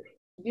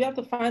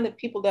the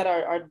people that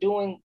are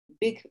doing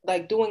big,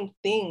 like doing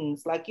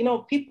things. Like,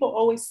 people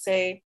always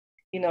say,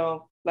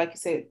 like you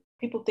said,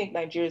 people think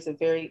Nigeria is a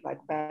very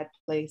like bad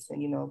place,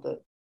 and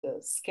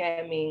the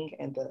scamming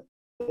and the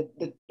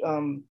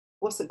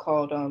what's it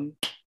called,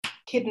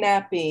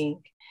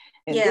 kidnapping,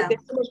 and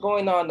there's so much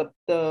going on.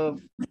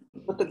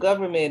 With the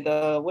government,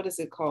 what is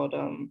it called?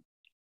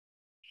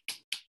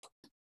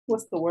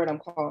 What's the word I'm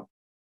called?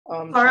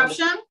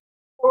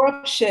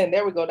 Corruption.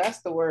 There we go.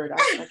 That's the word.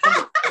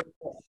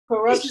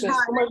 Corruption.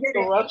 So much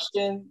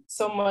corruption.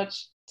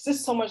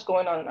 Just so much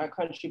going on in our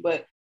country.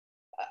 But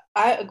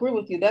I agree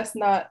with you. That's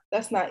not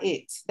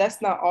it.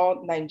 That's not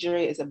all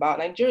Nigeria is about.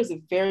 Nigeria is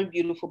a very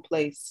beautiful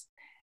place,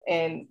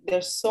 and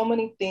there's so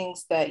many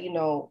things that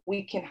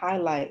we can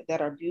highlight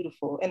that are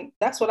beautiful, and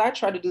that's what I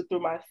try to do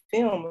through my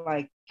film.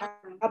 Like, how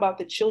about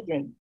the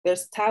children?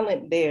 There's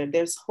talent there.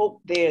 There's hope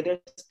there. There's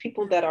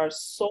people that are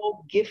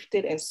so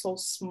gifted and so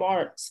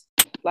smart.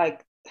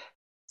 Like,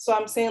 so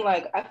I'm saying,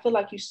 like, I feel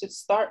like you should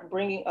start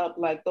bringing up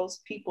like those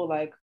people.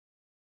 Like,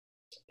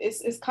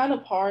 it's kind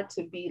of hard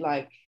to be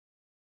like,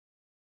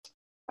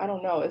 I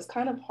don't know. It's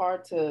kind of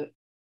hard to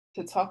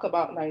talk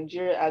about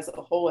Nigeria as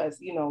a whole, as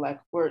like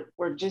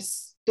we're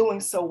just doing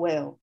so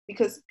well,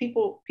 because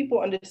people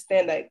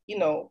understand that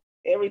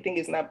everything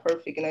is not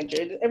perfect in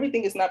Nigeria.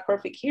 Everything is not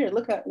perfect here.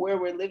 Look at where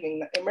we're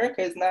living.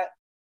 America is not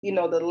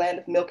the land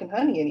of milk and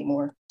honey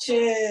anymore.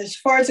 It's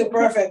far too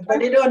perfect, but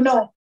they don't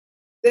know.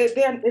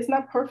 It's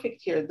not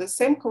perfect here. The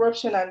same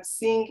corruption I'm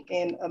seeing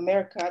in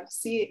America, I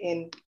see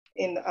it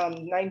in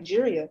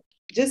Nigeria.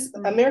 Just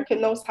America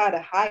knows how to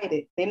hide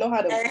it. They know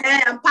how to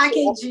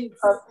package it.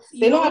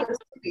 They know how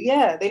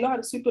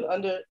to sweep it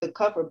under the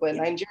cover. But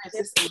Nigeria is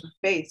just in your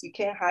face. You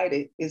can't hide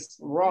it. It's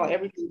raw.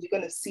 Everything, you're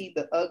gonna see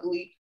the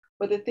ugly.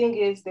 But the thing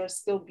is, there's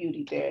still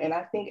beauty there. And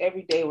I think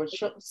every day we're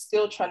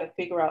still trying to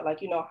figure out, like,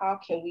 how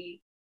can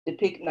we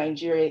depict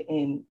Nigeria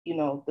in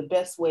the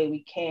best way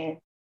we can.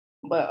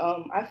 But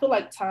I feel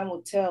like time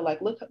will tell.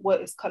 Like, look at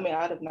what is coming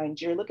out of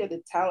Nigeria. Look at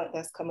the talent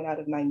that's coming out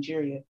of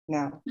Nigeria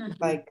now.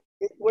 Like,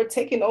 we're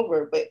taking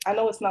over. But I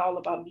know it's not all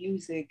about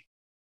music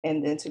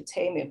and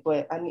entertainment.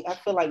 But I mean, I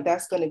feel like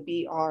that's going to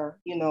be our,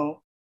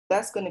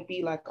 that's going to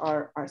be like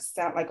our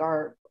sound, like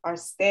our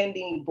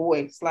standing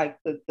voice, like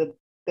the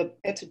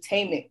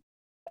entertainment.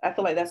 I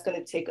feel like that's going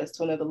to take us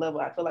to another level.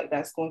 I feel like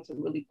that's going to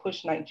really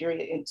push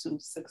Nigeria into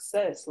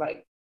success.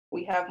 Like,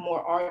 we have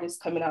more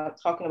artists coming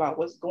out talking about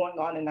what's going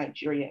on in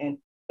Nigeria and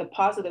the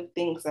positive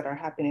things that are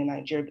happening in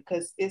Nigeria,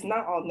 because it's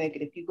not all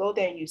negative. You go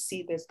there and you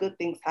see there's good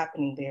things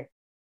happening there.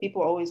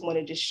 People always want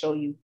to just show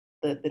you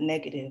the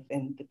negative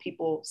and the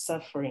people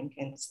suffering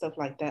and stuff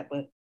like that.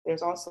 But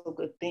there's also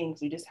good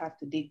things. We just have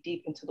to dig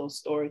deep into those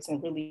stories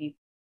and really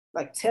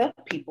like tell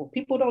people.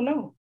 People don't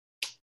know.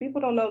 People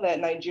don't know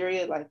that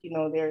Nigeria, like,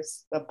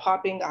 there's a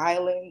popping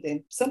island,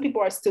 and some people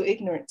are still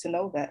ignorant to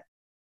know that.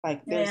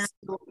 Like,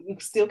 you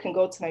still can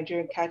go to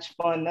Nigeria and catch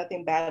fun.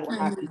 Nothing bad will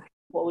happen.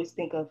 People always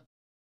think of,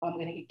 oh, I'm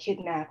going to get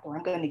kidnapped or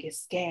I'm going to get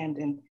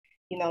scammed. And,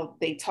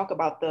 they talk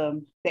about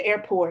the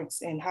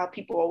airports and how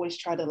people always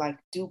try to like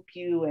dupe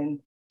you and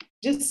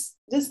just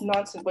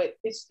nonsense. But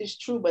it's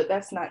true, but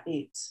that's not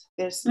it.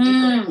 There's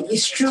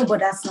it's true,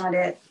 but that's not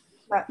it.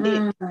 Not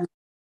it.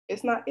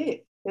 It's not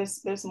it.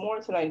 there's more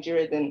to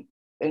Nigeria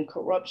than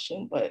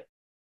corruption, but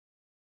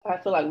I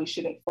feel like we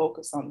shouldn't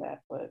focus on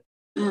that. But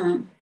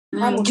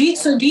do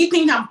you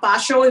think I'm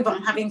partial if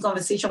I'm having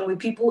conversation with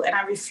people and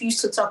I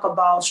refuse to talk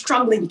about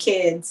struggling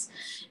kids?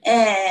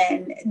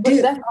 And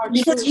that's our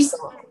truth.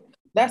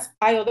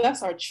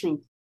 That's our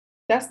truth.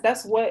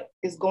 That's what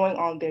is going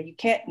on there. You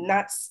can't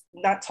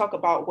not talk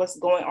about what's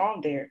going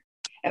on there.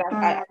 And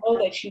I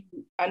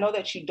know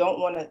that you don't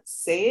want to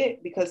say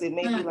it because it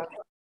may be like,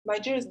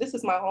 Nigeria, this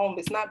is my home.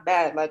 It's not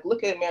bad. Like,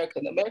 look at America.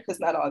 America's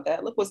not all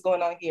that. Look what's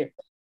going on here.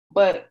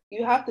 But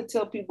you have to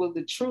tell people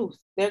the truth.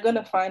 They're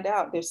gonna find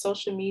out. There's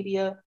social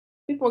media.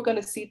 People are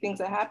gonna see things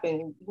that happen.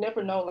 You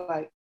never know.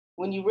 Like,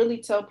 when you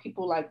really tell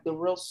people like the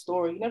real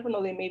story, you never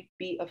know, they may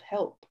be of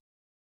help.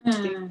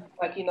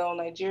 Like,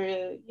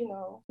 Nigeria,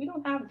 we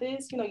don't have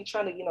this. You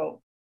try to,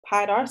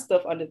 hide our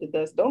stuff under the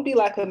dust. Don't be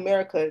like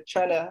America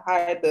trying to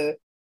hide the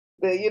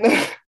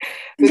yeah,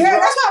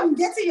 that's how I'm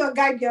getting your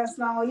guide girls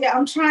now. Yeah,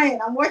 I'm trying.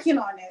 I'm working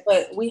on it.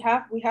 But we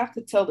have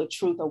to tell the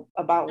truth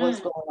about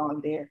what's going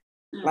on there.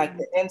 Like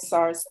the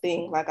NSARS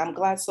thing. Like, I'm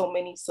glad so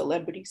many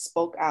celebrities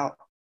spoke out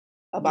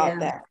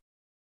about that.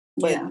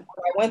 But when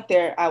I went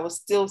there, I was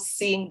still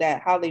seeing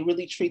that, how they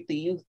really treat the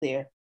youth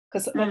there.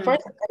 Because at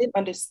first, I didn't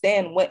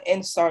understand what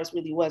NSARS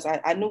really was.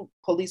 I knew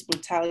police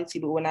brutality,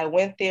 but when I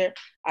went there,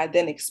 I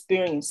then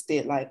experienced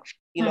it. Like,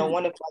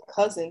 one of my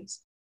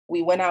cousins,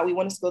 we wanted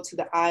to go to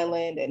the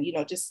island and,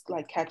 just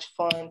like catch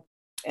fun.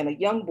 And a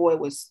young boy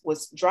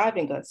was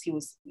driving us. He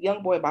was a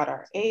young boy about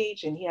our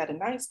age, and he had a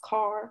nice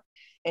car,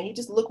 and he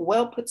just looked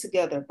well put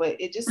together. But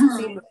it just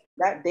seemed like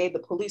that day the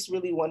police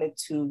really wanted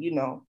to,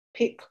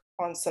 pick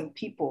on some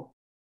people.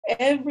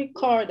 Every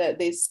car that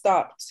they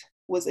stopped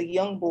was a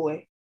young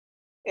boy.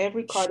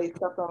 Every car they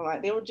stopped on,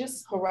 like, they were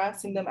just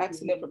harassing them,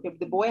 asking them for papers.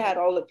 The boy had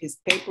all of his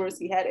papers.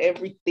 He had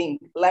everything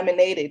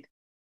laminated.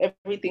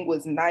 Everything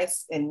was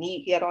nice and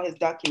neat. He had all his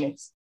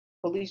documents.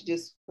 Police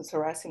just was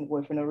harassing the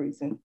boy for no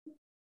reason.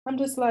 I'm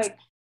just like,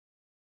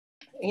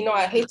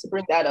 I hate to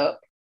bring that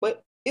up,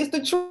 but it's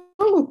the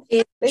truth.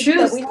 It's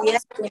true. We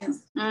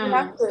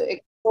have to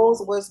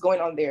expose what's going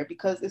on there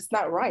because it's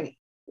not right.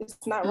 It's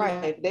not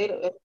right. If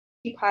they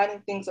keep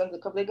hiding things under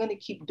the cover, they're going to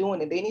keep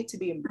doing it. They need to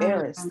be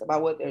embarrassed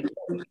about what they're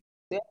doing.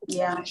 They have to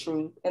tell the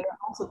truth, and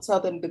also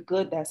tell them the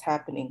good that's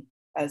happening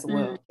as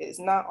well. It's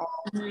not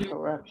all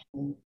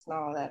corruption. It's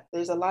not all that.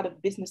 There's a lot of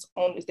business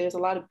owners. There's a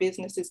lot of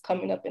businesses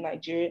coming up in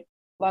Nigeria.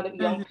 A lot of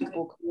young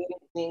people creating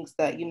things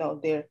that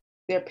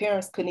their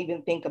parents couldn't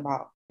even think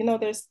about.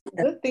 There's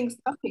good things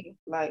coming.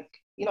 Like,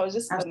 it's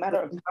just a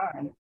matter of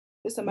time.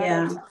 It's a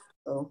matter of time.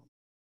 So.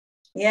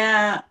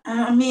 Yeah,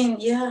 I mean,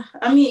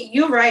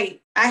 you're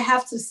right. I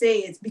have to say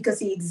it because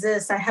he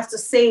exists. I have to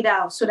say it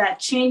out so that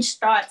change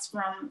starts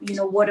from,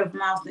 word of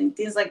mouth and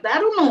things like that. I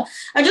don't know.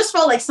 I just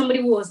felt like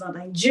somebody who was a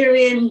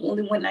Nigerian, who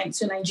only went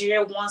to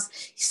Nigeria once.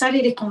 He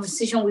started a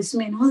conversation with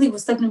me and all he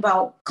was talking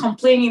about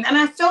complaining. And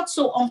I felt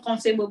so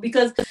uncomfortable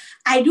because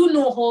I do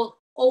know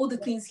all the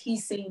things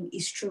he's saying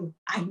is true.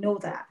 I know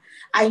that.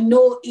 I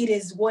know it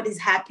is what is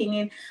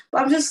happening.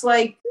 But I'm just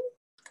like,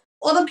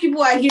 other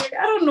people are here.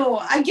 I don't know.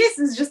 I guess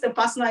it's just a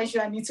personal issue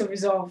I need to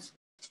resolve.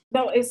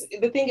 No,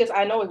 the thing is,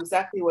 I know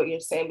exactly what you're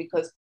saying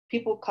because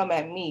people come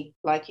at me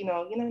like,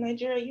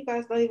 Nigeria, you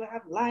guys don't even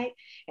have light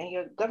and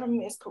your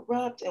government is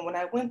corrupt. And when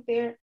I went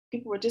there,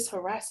 people were just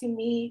harassing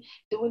me,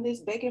 doing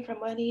this, begging for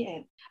money.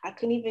 And I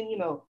couldn't even,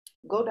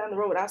 go down the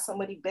road without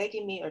somebody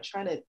begging me or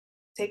trying to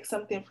take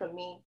something from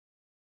me.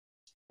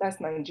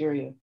 That's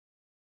Nigeria.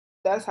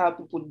 That's how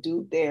people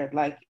do there.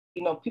 Like,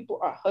 people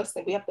are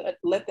hustling. We have to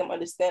let them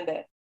understand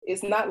that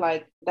it's not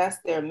like that's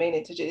their main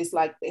intention. It's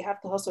like they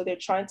have to hustle. They're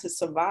trying to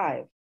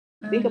survive.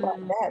 Think about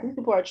that. These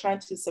people are trying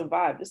to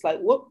survive. It's like,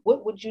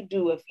 what would you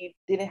do if you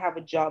didn't have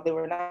a job? There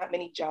were not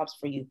many jobs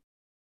for you.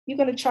 You're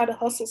going to try to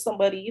hustle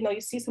somebody.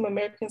 You see some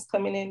Americans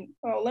coming in.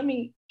 Oh, let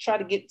me try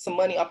to get some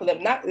money off of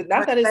them. Not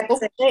that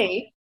it's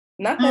okay.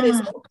 Not that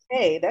it's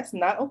okay. That's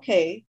not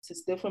okay to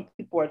steal from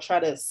people or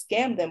try to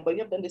scam them. But you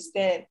have to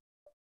understand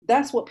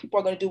that's what people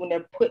are going to do when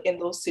they're put in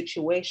those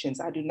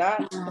situations. I do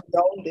not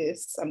condone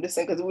this. I'm just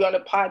saying because we're on a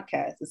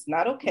podcast. It's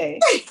not okay.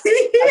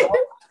 I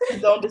don't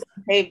condone this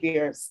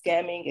behavior,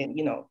 scamming and,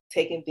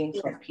 taking things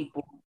from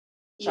people,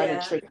 trying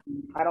to trick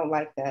you. I don't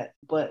like that.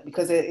 But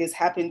because it's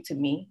happened to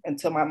me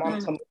until my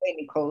mom told me, hey,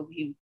 Nicole,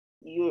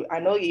 I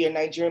know you're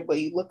Nigerian, but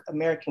you look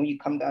American when you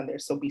come down there.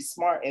 So be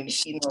smart and,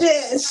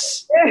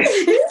 Yes.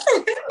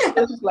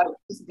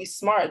 Just be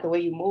smart the way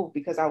you move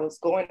because I was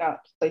going out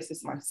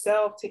places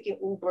myself, taking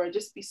Uber,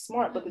 just be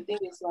smart. But the thing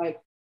is, like,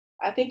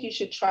 I think you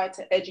should try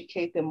to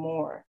educate them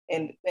more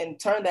and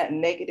turn that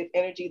negative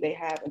energy they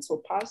have into a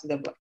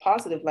positive,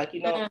 like,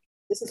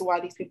 this is why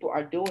these people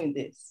are doing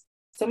this.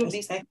 Some of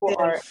these people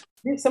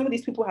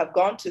have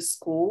gone to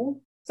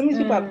school. Some of these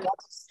people have gone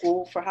to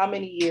school for how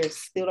many years,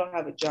 still don't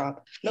have a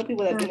job. No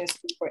people that have been in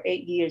school for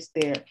 8 years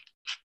there.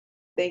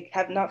 They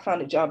have not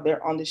found a job.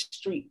 They're on the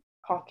street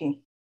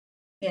hawking.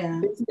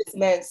 Yeah.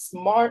 Businessmen,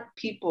 smart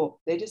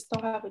people, they just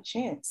don't have a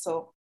chance.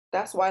 So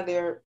that's why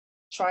they're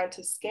trying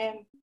to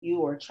scam you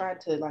or trying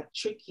to like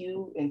trick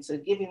you into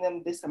giving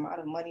them this amount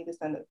of money, this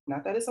and that.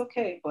 Not that it's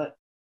okay, but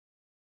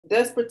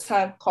desperate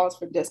time calls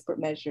for desperate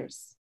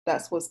measures.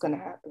 That's what's going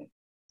to happen.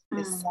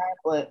 It's sad,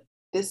 but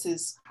this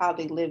is how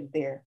they live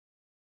there.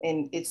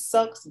 And it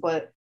sucks,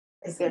 but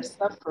they're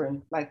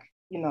suffering. Like,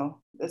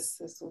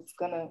 this is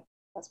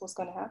that's what's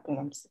gonna happen.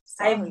 I'm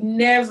sorry. I've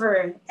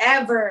never,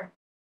 ever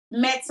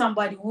met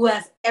somebody who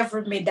has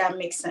ever made that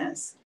make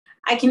sense.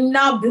 I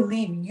cannot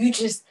believe you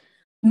just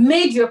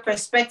made your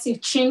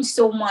perspective change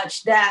so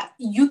much that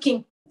you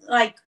can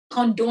like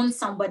condone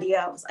somebody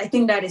else. I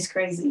think that is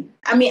crazy.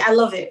 I mean, I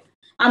love it.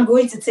 I'm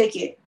going to take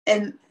it.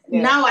 And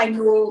now I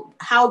know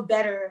how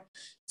better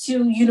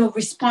to,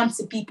 respond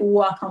to people who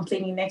are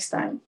complaining next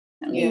time.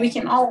 I mean, we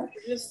can all,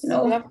 you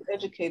have to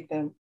educate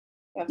them.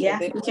 We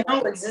can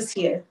all exist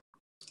here.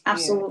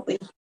 Absolutely.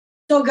 Yeah.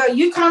 So, girl,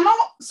 you cannot.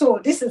 So,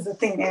 this is the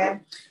thing,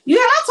 You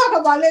cannot talk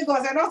about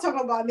Lagos and not talk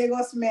about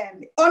Lagos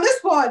men on this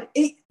pod.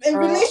 A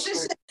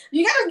relationship.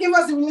 You gotta give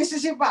us a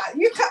relationship part.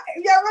 You can't.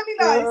 You're running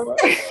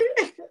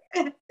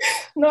us.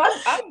 No,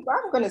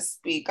 I'm gonna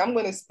speak. I'm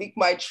gonna speak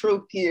my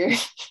truth here.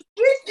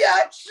 Speak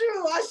your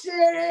truth, I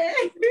share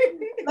it.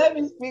 Let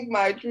me speak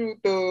my truth,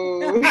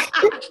 though.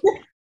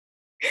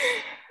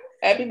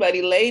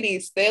 Everybody,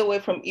 ladies, stay away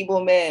from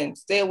evil men.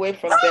 Stay away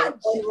from them.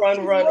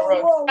 Run.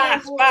 Whoa,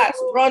 fast,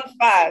 run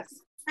fast.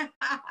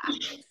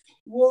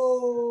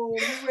 Whoa,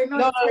 we're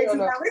not expecting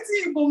that. What's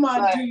the evil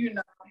man do you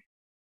know?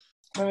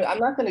 I'm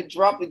not going to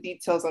drop the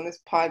details on this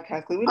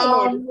podcast. We don't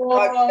know this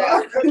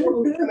podcast. We're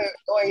going to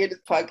go on here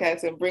this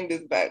podcast and bring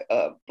this back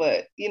up.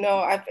 But,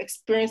 I've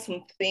experienced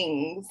some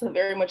things,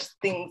 very much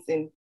things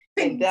in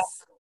that.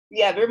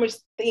 Yeah, very much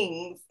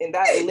things in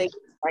that relation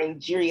to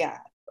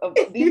Nigeria. Of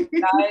these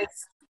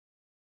guys.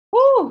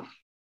 Whew,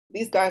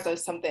 these guys are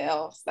something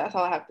else. That's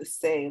all I have to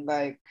say.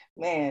 Like,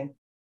 man,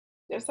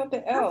 there's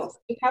something else.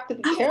 You have to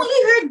be careful. I've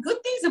only heard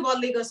good things about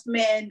Lagos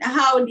men,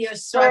 how they're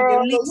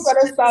struggling. You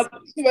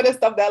better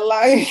stop that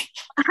line.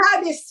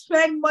 How they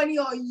spend money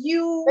on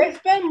you. They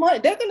spend money.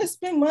 They're going to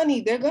spend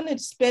money. They're going to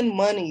spend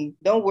money.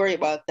 Don't worry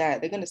about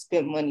that. They're going to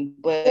spend money.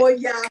 But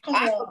I'm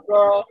a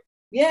girl.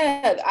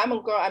 Yeah, I'm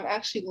a girl. I'm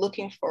actually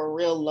looking for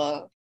real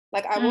love.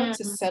 Like, I want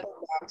to settle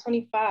down. I'm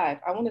 25.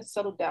 I want to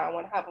settle down. I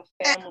want to have a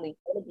family.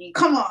 I want to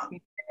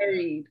be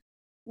married.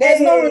 There's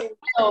no ring.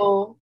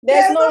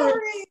 There's no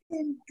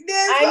ring.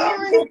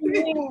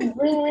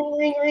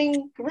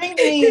 Ring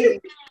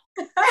me.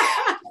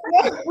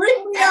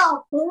 Bring me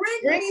up.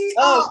 Bring me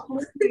up.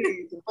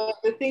 Please. But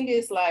the thing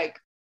is, like,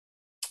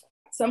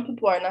 some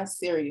people are not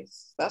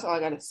serious. That's all I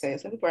gotta say.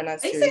 Some people are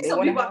not serious. I think a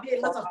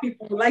lot of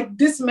people, like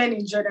this men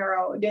in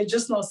general, they're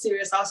just not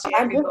serious. I'm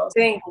just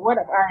saying what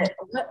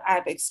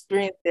I've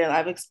experienced there.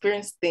 I've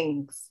experienced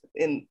things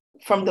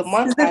from the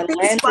month I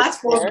landed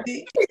there.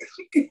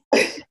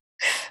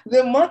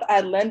 The month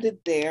I landed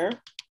there,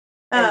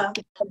 and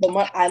the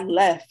month I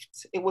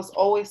left, it was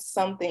always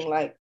something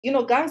like,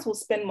 guys will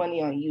spend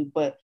money on you,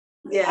 but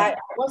I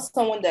want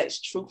someone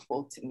that's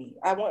truthful to me.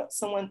 I want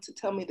someone to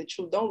tell me the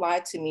truth. Don't lie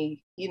to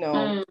me.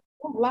 Don't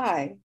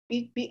lie.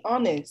 Be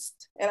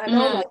honest. And I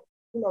know,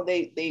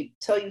 they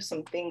tell you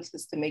some things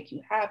just to make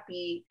you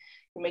happy,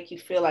 to make you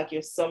feel like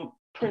you're some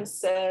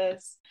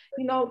princess.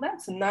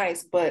 That's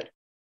nice, but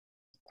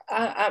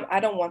I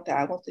don't want that.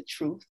 I want the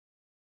truth.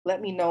 Let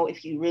me know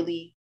if you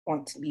really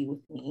want to be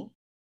with me.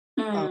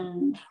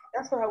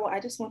 That's what I want.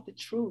 I just want the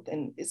truth.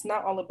 And it's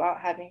not all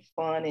about having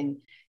fun and,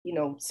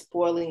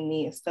 spoiling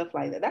me and stuff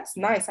like that. That's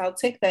nice. I'll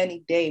take that any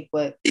day.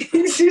 But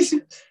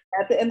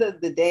at the end of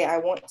the day, I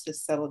want to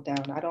settle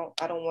down. I don't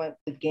want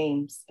the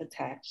games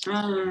attached.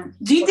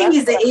 Do you think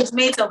it's the age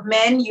mate of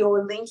men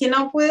you're linking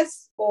up with?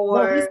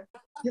 Or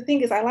the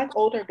thing is, I like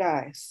older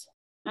guys.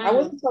 I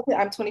wasn't talking,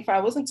 I'm 25. I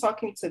wasn't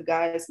talking to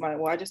guys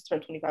I just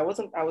turned 25.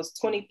 I was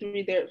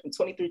 23 there, from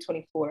 23,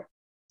 24.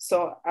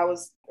 So I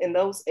was in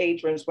those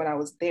age range when I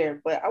was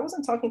there, but I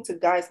wasn't talking to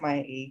guys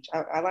my age.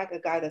 I like a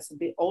guy that's a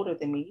bit older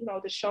than me,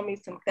 to show me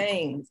some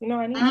things.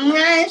 I need I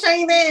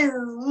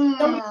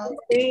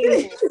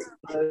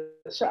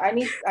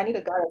need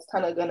a guy that's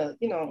kind of gonna,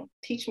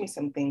 teach me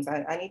some things.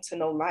 I need to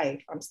know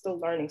life. I'm still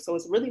learning. So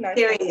it's really nice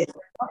to have a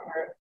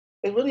partner.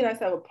 It's really nice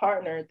to have a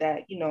partner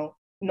that,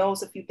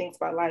 knows a few things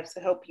about life to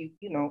help you,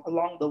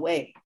 along the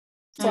way.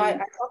 So I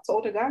talked to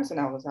older guys when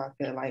I was out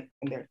there, like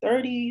in their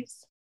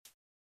 30s.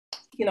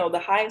 The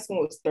highest one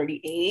was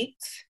 38.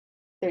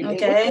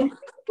 Okay.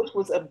 Which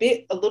was a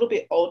little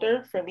bit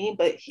older for me,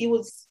 but he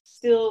was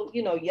still,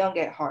 young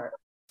at heart.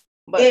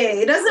 But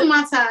it doesn't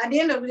matter. At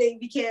the end of the day,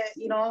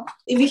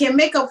 if you can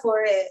make up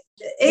for it,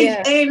 age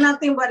ain't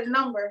nothing but a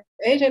number.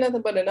 Age ain't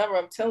nothing but a number.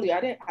 I'm telling you,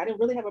 I didn't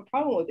really have a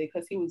problem with it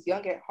because he was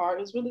young at heart.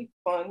 It was really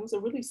fun. He was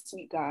a really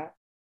sweet guy.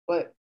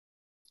 But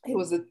it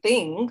was the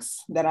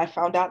things that I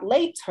found out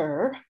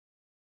later.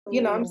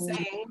 I'm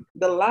saying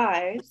the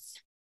lies.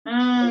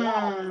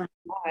 I'm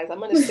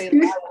going to say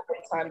lies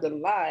one time, the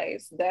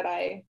lies that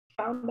I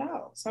found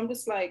out. So I'm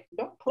just like,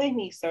 don't play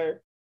me,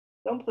 sir.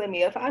 Don't play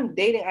me. If I'm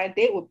dating, I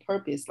date with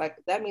purpose. Like,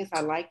 that means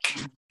I like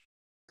you.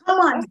 Come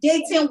on,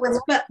 dating with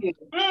purpose.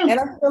 And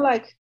I feel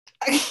like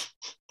I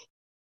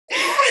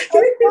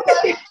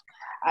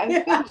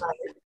feel like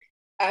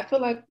I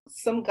feel like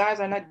some guys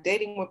are not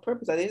dating with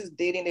purpose. They're just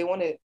dating. They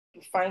want to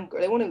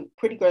they want a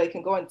pretty girl they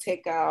can go and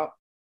take out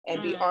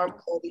and be armed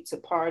to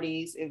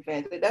parties,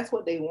 events. That's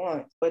what they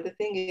want. But the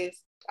thing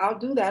is, I'll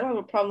do that. I don't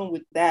have a problem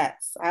with that.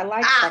 I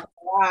like shakara.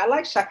 I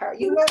like shakara.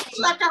 You know,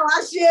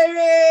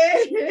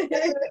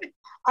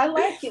 I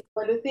like it.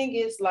 But the thing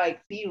is,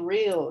 like, be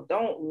real.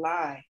 Don't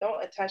lie.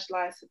 Don't attach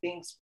lies to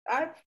things.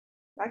 I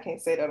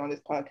can't say that on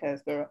this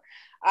podcast, girl.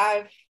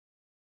 I've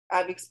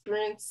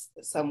experienced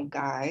some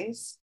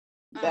guys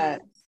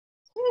that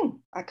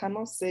I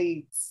cannot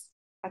say it.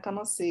 I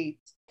cannot say it.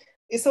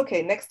 It's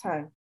okay. Next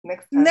time.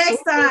 Next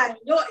time.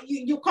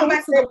 You come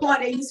back to the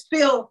point and you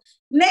spill.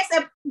 Next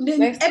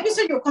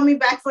episode you're coming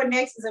back for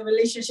next is a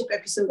relationship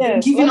episode.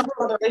 Yes, giving up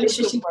for the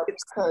relationship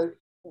because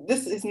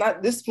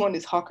this one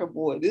is Hawker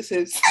Boy. This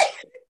is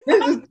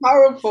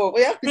powerful.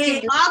 We have to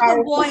keep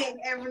Hawker Boy and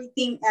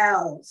everything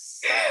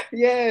else.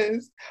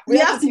 Yes. We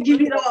have to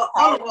give it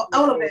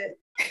all of it.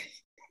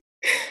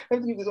 I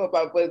have to keep this one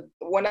about, but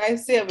when I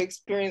say I've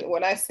experienced,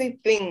 when I say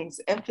things,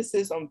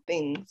 emphasis on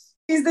things.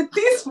 Is the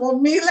things for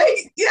me,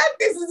 like,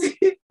 this is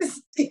it.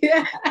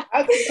 Yeah. I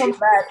have to come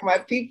back, my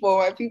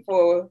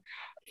people,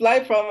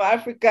 fly from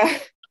Africa.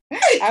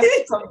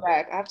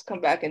 I have to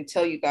come back and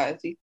tell you guys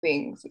these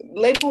things.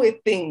 Label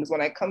it things when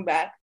I come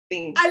back.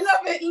 Things. I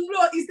love it.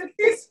 No, it's the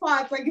things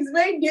part. Like,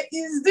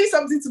 it's doing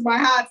something to my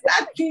heart.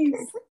 That things.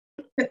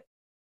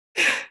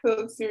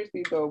 So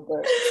seriously though,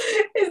 but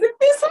it's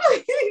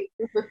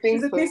the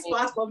things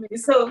part for me.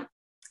 So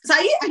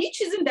are you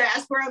choosing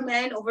diaspora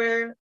men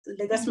over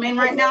Lagos men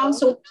right now?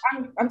 So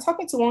I'm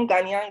talking to one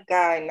Ghanaian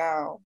guy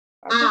now.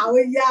 Okay,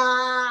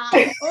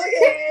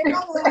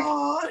 come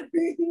on.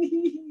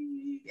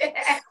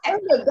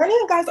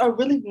 Ghanaian guys are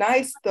really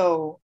nice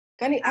though.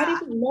 I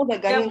didn't even know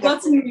that Ghanaian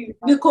guys.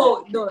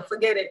 Nicole, no,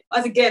 forget it.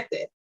 I get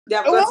it. They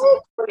have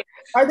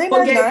Are they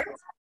not nice?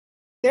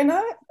 They're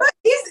not. But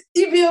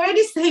if you're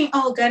already saying,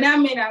 "Oh,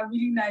 Ghanaian men are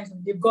really nice,"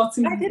 they've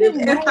gotten. I've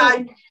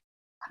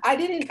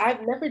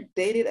never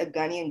dated a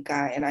Ghanaian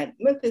guy, and I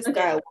met this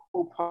guy at a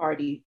pool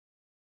party.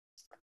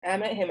 And I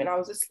met him, and I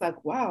was just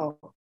like, "Wow!"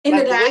 In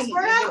the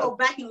diaspora or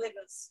back in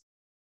Lagos?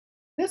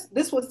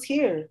 This was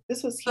here.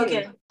 This was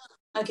here.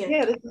 Okay.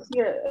 Yeah, this was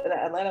here at the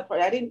Atlanta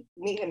party. I didn't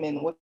meet him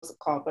in what's it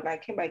called, but I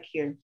came back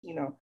here.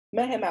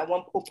 Met him at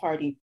one pool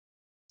party,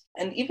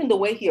 and even the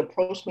way he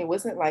approached me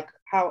wasn't like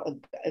how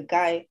a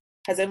guy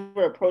has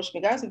ever approached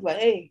me. Guys would be like,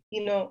 "Hey,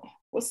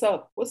 what's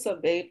up? What's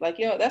up, babe?" Like,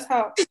 that's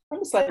how I'm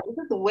just like,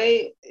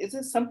 is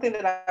this something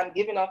that I'm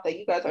giving off that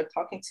you guys are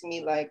talking to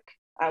me like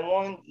I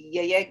want,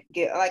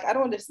 get, like, I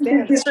don't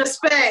understand.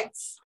 Disrespect.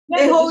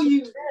 They hold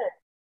you.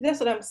 That's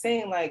what I'm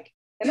saying. Like,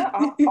 and not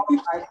all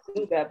guys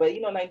do that, but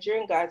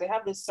Nigerian guys, they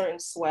have this certain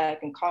swag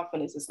and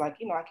confidence. It's like,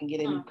 I can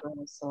get any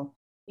girl. So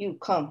you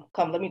come,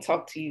 let me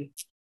talk to you.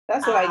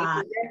 That's what I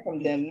used to get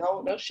from them.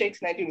 No shade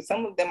to Nigeria.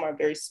 Some of them are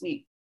very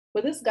sweet.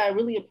 But this guy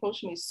really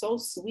approached me so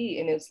sweet.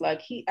 And it's like,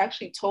 he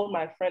actually told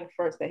my friend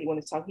first that he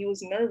wanted to talk. He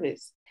was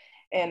nervous.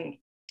 And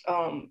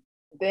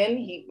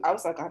then I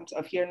was like,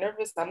 if you're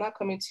nervous, I'm not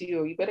coming to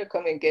you. You better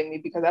come and get me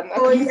because I'm not.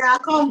 Oh, yeah,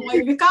 come.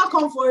 If you can't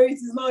come for it,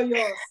 it's not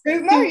yours.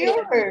 It's not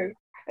yours.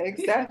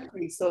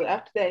 Exactly. So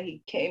after that,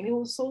 he came. He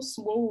was so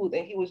smooth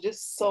and he was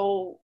just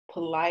so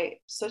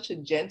polite, such a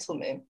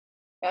gentleman.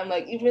 And I'm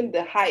like, even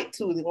the height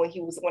too.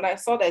 When I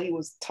saw that he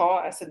was tall,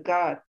 I said,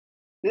 God,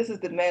 this is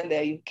the man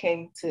that you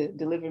came to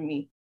deliver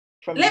me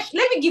from. Let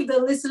me give the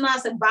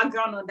listeners a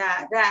background on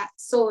that.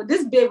 So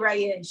this babe right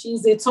here,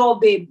 she's a tall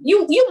babe.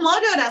 You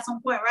modeled at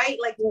some point, right?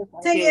 Like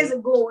 10 years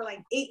ago or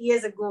like 8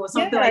 years ago or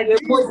something like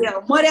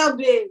that. Model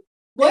babe.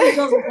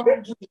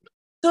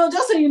 So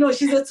just so you know,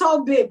 she's a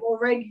tall babe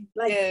already.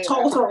 Like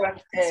tall.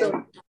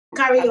 So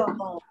carry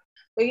on.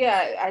 But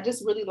yeah, I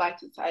just really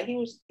liked it.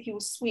 He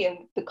was sweet, and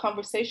the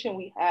conversation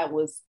we had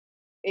was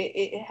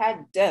it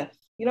had depth.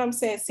 You know what I'm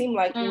saying? It seemed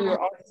like we were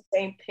on the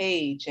same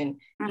page,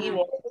 and he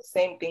wanted the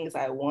same things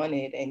I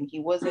wanted, and he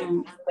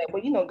wasn't.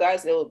 But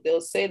guys, they'll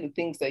say the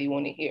things that you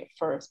want to hear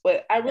first.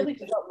 But I really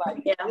felt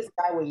like this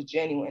guy was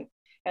genuine,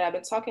 and I've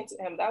been talking to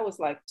him. That was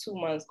like 2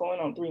 months,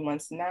 going on 3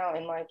 months now,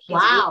 and like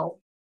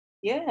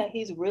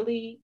he's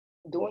really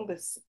doing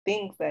the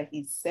things that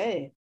he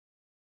said.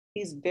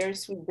 He's very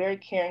sweet, very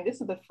caring.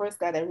 This is the first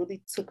guy that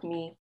really took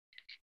me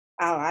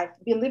out. I've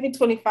been living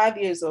 25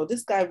 years old.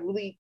 This guy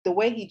really, the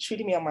way he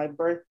treated me on my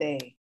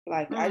birthday,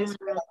 like I just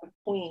felt like a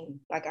queen.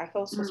 Like I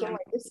felt so like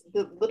this,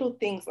 the little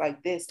things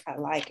like this I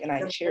like and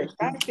I cherish.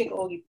 I think,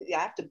 I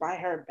have to buy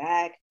her a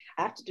bag.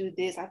 I have to do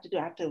this. I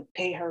have to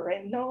pay her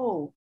rent.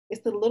 No,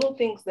 it's the little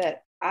things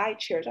that I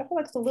cherish. I feel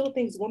like it's the little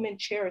things women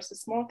cherish, the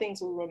small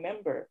things we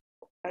remember.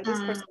 Like this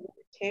person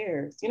really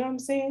cares. You know what I'm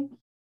saying?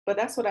 But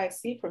that's what I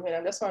see from him.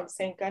 And that's what I'm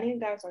saying. Ghanaian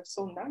guys are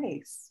so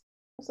nice.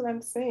 That's what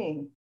I'm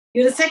saying.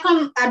 You're the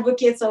second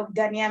advocate of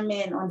Ghanaian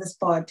men on the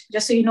spot.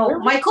 Just so you know,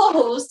 my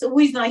co-host, who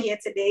is not here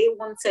today,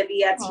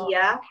 Wontali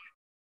Atia.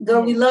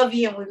 Girl, we love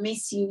you and we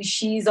miss you.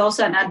 She's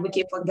also an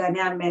advocate for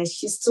Ghanaian men.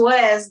 She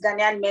swears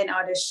Ghanaian men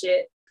are the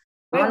shit.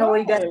 I don't know what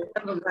you guys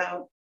are talking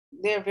about.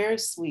 they're very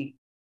sweet,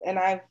 and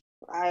I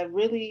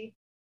really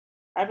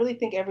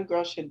think every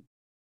girl should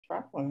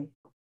try one.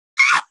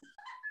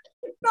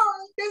 No,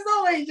 there's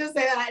no way you just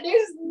say that.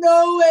 There's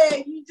no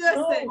way you just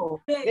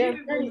said.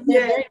 They're very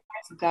nice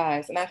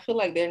guys, and I feel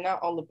like they're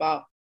not all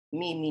about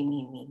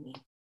me.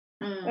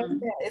 Yeah,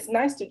 it's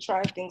nice to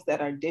try things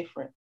that are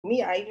different.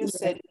 Me, I even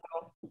said,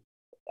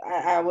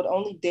 I would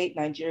only date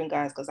Nigerian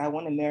guys because I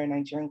want to marry a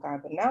Nigerian guy.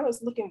 But now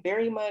it's looking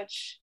very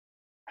much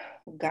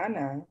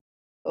Ghana.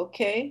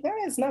 Okay, that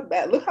is not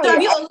bad. Look how. So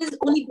have you always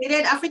only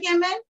dated African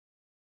men?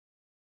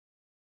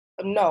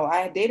 No,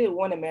 I dated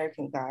one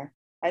American guy.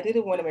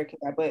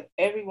 But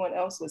everyone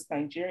else was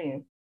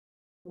Nigerian.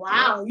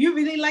 Wow, you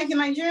really like a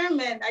Nigerian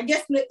man. I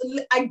guess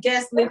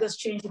Lagos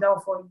changed it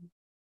out for you.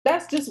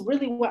 That's just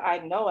really what I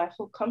know. I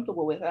feel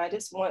comfortable with, and I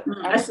just want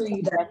I feel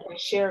you that can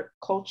share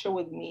culture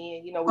with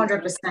me, and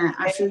 100%.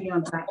 I feel you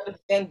on that.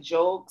 Understand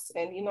jokes,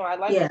 and I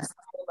like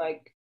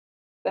like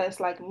that's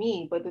like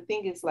me. But the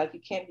thing is, like,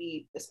 you can't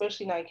be,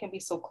 especially now, you can't be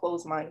so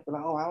close-minded.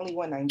 Like, oh, I only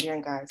want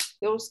Nigerian guys.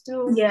 They will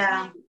still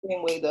the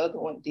same way the other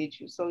one did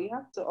you. So you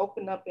have to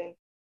open up and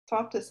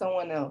talk to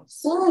someone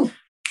else. Ooh,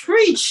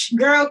 preach,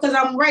 girl, because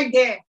I'm right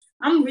there.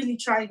 I'm really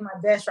trying my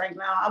best right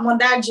now. I'm on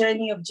that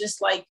journey of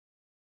just like,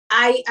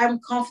 I'm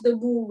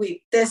comfortable with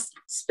this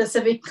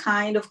specific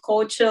kind of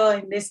culture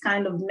and this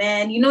kind of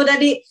man.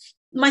 That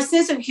my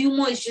sense of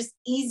humor is just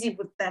easy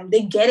with them.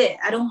 They get it.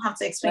 I don't have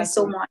to explain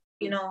so much,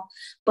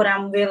 but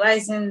I'm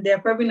realizing they're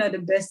probably not the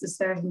best to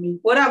serve me.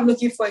 What I'm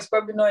looking for is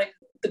probably not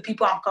the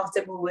people I'm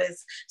comfortable with.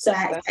 So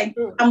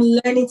I'm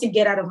learning to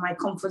get out of my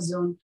comfort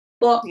zone.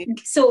 But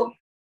so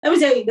let me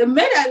tell you, the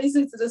men that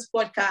listen to this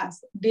podcast,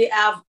 they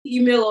have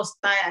emailed us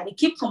tired. They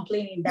keep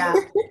complaining that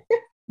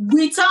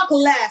we talk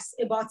less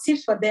about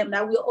tips for them,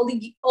 that we're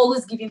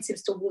always giving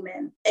tips to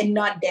women and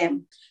not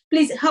them.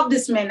 Please help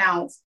this man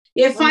out.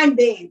 You're fine,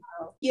 babe.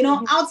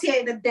 Out here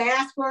in the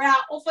diaspora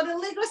or for the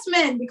Lagos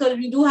men, because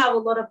we do have a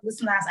lot of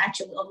listeners,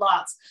 actually a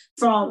lot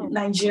from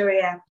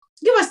Nigeria.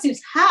 Give us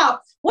tips.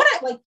 How?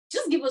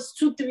 Just give us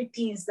 2-3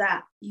 things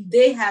that if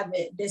they have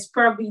it,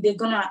 they're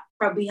gonna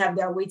probably have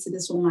their way to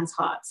this woman's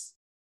hearts.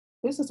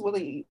 This is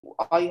really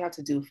all you have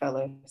to do,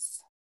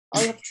 fellas.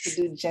 All you have to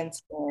do,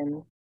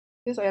 gentlemen.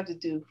 Here's what you have to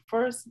do.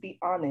 First, be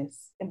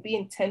honest and be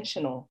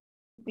intentional.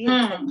 Be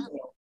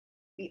intentional.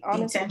 Be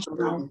honest.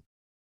 Intentional.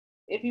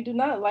 If you do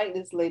not like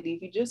this lady,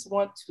 if you just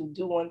want to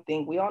do one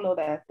thing, we all know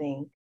that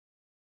thing.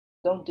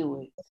 Don't do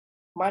it.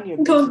 Mind your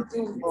business. Don't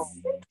do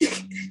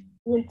it.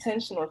 Be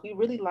intentional. If you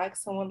really like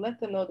someone,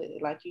 let them know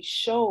that, like, you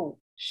show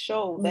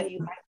that you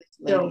like this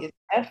lady. It's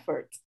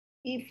effort.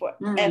 Effort.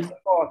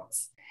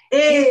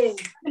 Give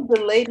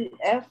the lady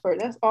effort.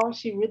 That's all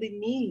she really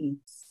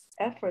needs.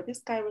 Effort.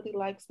 This guy really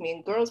likes me.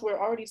 And girls, we're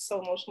already so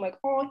emotional. Like,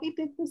 oh, he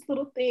did this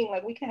little thing.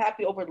 Like, we can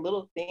happy over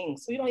little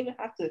things. So you don't even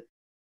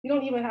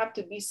have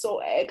to be so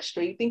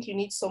extra. You think you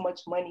need so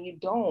much money. You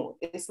don't.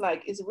 It's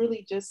like, it's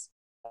really just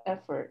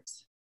effort.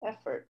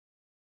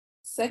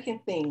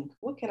 Second thing,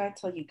 what can I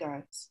tell you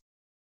guys?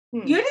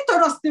 You already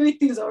told us 3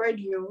 things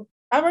already.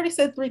 I've already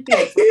said 3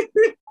 things.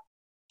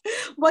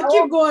 But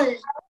keep going.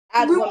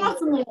 We want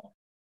to know.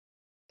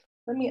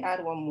 Let me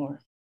add one more.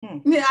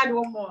 Let me add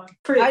one more.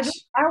 Preach.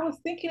 I was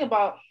thinking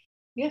about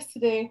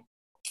yesterday.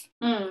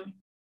 I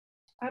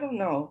don't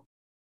know.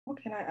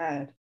 What can I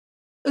add?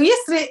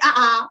 Yesterday,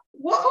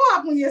 what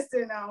happened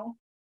yesterday now?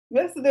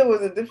 Yesterday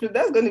was a different,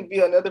 that's going to be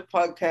another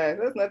podcast.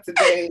 That's not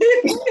today.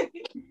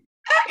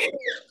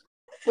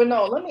 But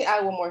no, let me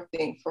add one more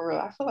thing for real.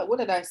 I feel like, what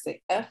did I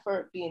say?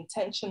 Effort, be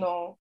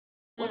intentional.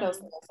 What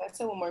else? I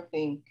said one more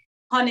thing.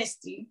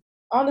 Honesty.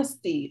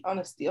 Okay,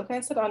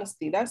 I said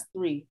honesty. That's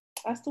 3.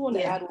 I still want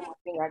to add one more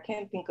thing. I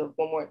can't think of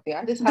one more thing.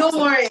 Don't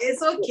worry,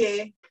 it's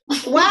okay.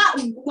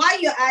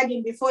 While you're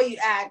adding, before you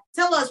add,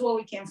 tell us where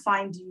we can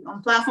find you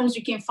on platforms.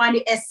 You can find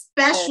it,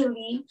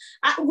 especially.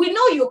 We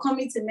know you're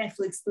coming to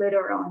Netflix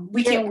later on.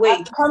 We can wait.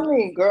 I'm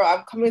coming, girl.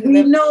 I'm coming to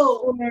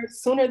Netflix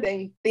sooner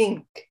than you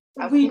think.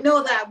 We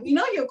know that. We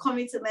know you're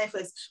coming to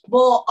Netflix. But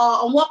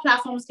on what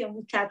platforms can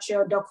we catch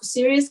your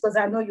docuseries? Because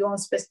I know you're on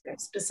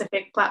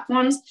specific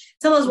platforms.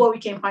 Tell us where we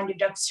can find your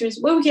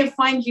docuseries, where we can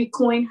find you,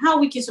 Coin, how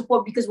we can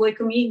support, because we're a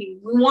community.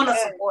 We want to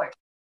support.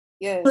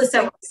 Yes.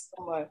 Thank you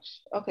so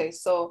much. Okay,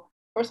 so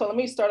first of all, let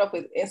me start off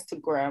with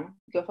Instagram.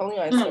 You can follow me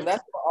on Instagram.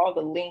 That's where all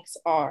the links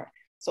are.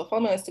 So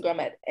follow me on Instagram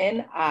at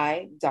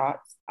ni.iky.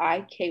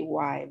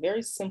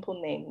 Very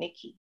simple name,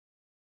 Nikki.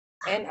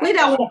 Where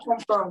that one come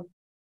from?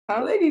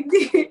 Huh? I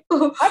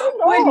don't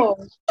know.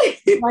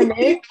 My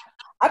name?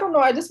 I don't know.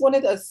 I just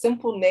wanted a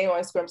simple name on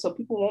Instagram so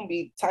people won't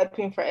be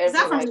typing for everything.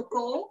 Is that from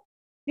Nicole?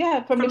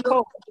 Yeah, from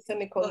Nicole. I said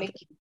Nicole, okay.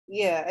 Nikki.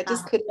 Yeah, I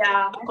just couldn't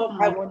have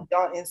one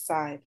dot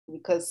inside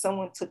because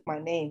someone took my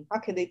name. How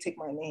could they take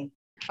my name?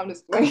 I'm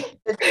just going.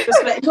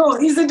 No,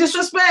 he's a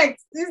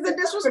disrespect. He's the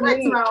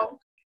disrespect now.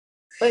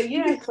 But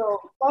yeah, so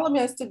follow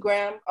me on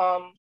Instagram.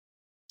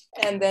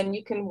 And then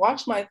you can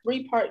watch my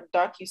 3-part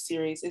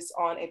docuseries. It's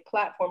on a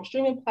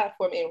streaming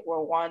platform in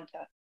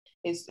Rwanda.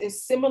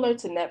 It's similar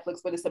to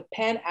Netflix, but it's a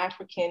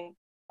Pan-African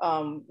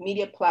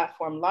media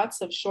platform.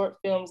 Lots of short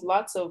films,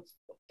 lots of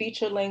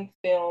feature-length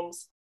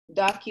films,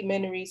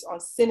 documentaries on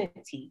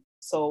Cinity.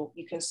 So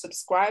you can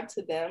subscribe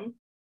to them.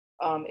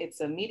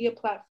 It's a media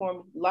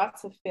platform,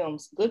 lots of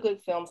films, good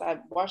films. I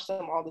watch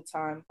them all the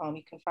time.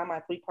 You can find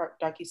my 3-part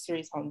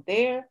docuseries on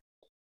there.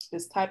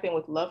 Just type in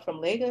with Love from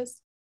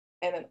Lagos.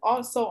 And then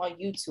also on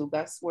YouTube,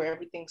 that's where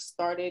everything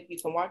started. You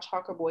can watch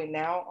Hawker Boy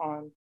now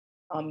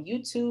on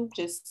YouTube.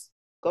 Just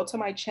go to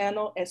my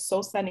channel,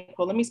 Eseosa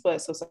Nicole. Let me spell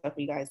Eseosa for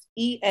you guys.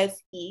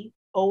 Eseosa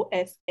Nicole,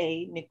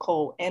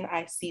 Nicole.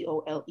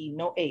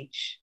 No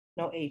H.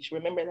 No H.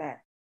 Remember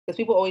that. Because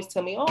people always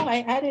tell me, oh,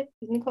 I added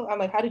Nicole. I'm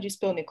like, how did you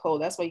spell Nicole?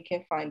 That's why you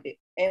can't find it.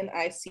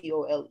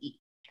 Nicole.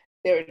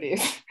 There it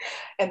is.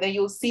 And then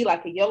you'll see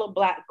like a yellow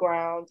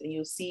background and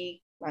you'll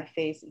see my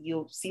face.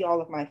 You'll see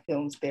all of my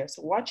films there.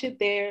 So watch it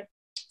there,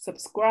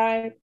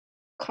 subscribe,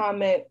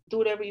 comment, do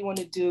whatever you want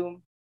to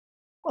do.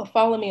 Well,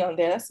 follow me on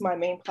there. That's my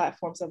main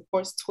platforms. Of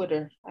course,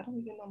 Twitter. I don't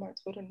even know my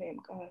Twitter name.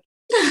 God.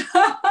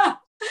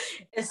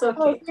 It's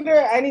okay.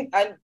 Twitter.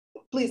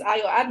 Please,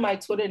 Ayo, add my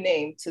Twitter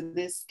name to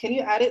this. Can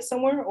you add it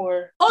somewhere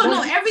or? Oh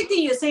no,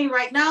 everything you're saying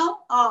right now.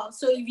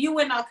 So if you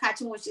were not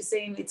catching what you're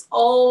saying, it's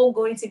all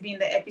going to be in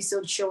the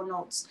episode show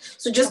notes.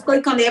 So just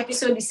click on the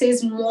episode. It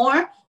says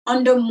more.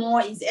 Under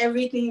more is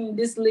everything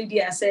this lady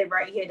has said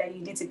right here that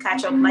you need to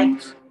catch up. Like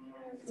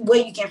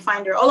where you can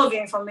find her. All of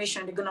your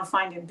information, they're gonna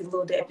find it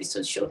below the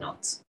episode show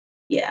notes.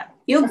 Yeah,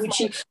 you're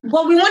Gucci.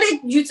 But we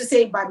wanted you to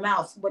say it by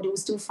mouth, but they will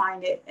still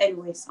find it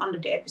anyways under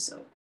the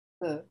episode.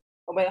 Good.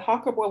 But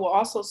Hawker Boy will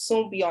also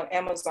soon be on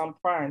Amazon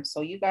Prime. So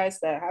you guys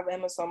that have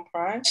Amazon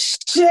Prime,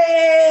 shit,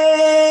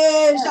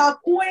 our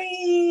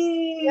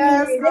queen.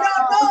 Yes,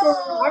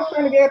 I'm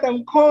trying to get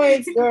them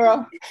coins,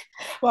 girl.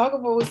 Well, Hawker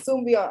Boy will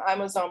soon be on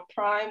Amazon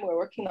Prime. We're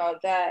working on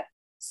that.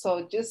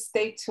 So just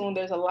stay tuned.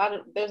 There's a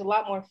lot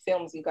more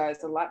films, you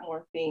guys, a lot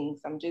more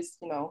things. I'm just,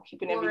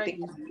 keeping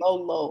everything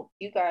low.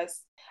 You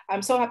guys,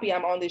 I'm so happy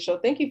I'm on this show.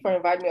 Thank you for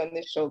inviting me on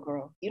this show,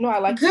 girl. I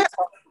like to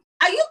talk.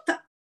 Are you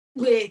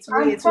wait. Yeah,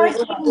 I think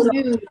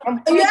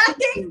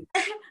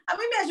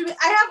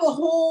I have a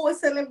whole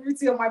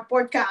celebrity on my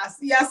podcast.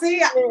 Yeah,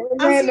 see,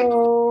 okay.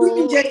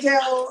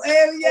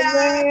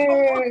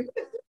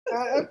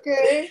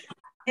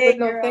 But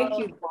no, thank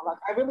you. Like,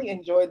 I really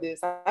enjoyed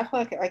this. I feel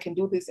like I can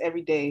do this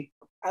every day.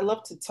 I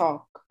love to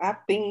talk. I have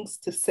things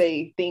to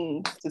say.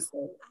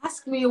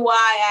 Ask me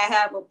why I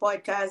have a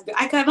podcast.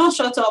 I cannot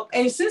shut up.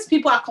 And since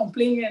people are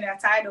complaining and they're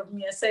tired of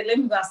me, I said, let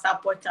me go and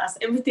start podcast.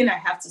 Everything I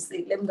have to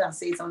say, let me go and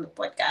say it on the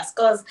podcast.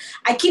 Because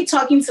I keep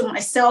talking to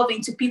myself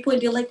and to people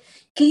and they're like,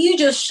 can you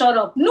just shut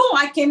up? No,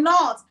 I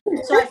cannot.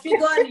 So I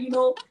figured,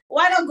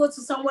 why not go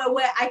to somewhere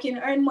where I can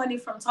earn money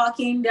from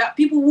talking? There are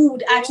people who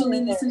would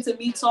actually listen to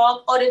me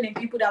talk other than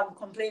people that would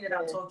complain that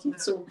I'm talking.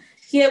 So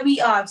here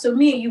we are. So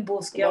me and you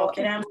both, girl,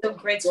 and I'm so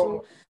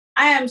grateful.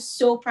 I am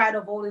so proud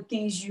of all the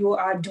things you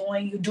are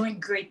doing. You're doing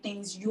great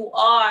things. You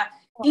are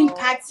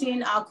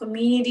impacting our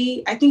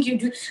community. I think you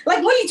do. Like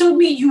when you told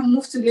me you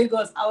moved to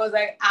Lagos, I was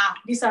like,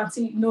 this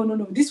auntie, no.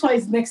 This one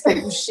is next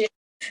level shit.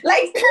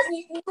 Like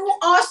you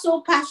are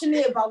so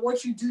passionate about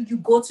what you do. You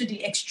go to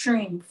the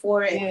extreme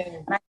for it. Yeah.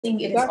 And I think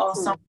it is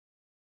awesome.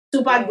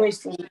 Super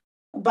grateful.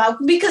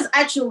 But because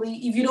actually,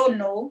 if you don't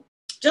know,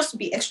 just to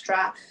be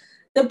extra,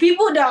 the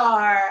people that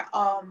are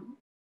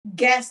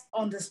guests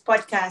on this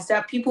podcast, there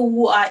are people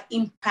who are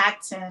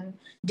impacting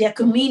their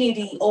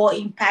community or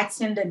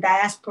impacting the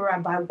diaspora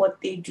by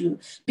what they do,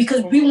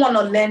 because we want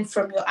to learn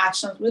from your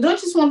actions. We don't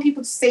just want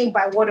people to say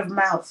by word of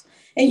mouth.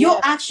 And your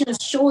actions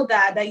show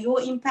that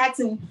you're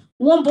impacting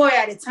one boy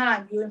at a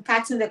time. You're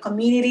impacting the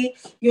community.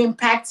 You're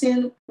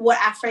impacting what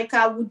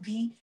Africa would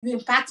be. You're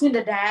impacting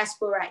the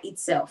diaspora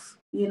itself.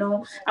 I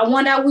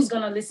wonder who's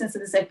going to listen to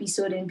this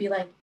episode and be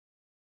like,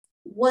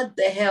 what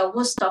the hell?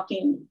 What's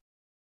talking?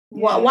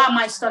 Why am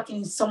I stuck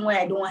in somewhere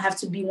I don't have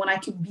to be when I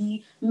could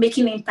be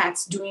making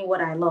impacts doing what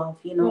I love?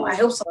 I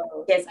hope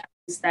someone gets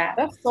that.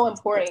 That's so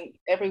important.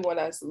 Everyone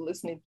that's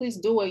listening, please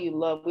do what you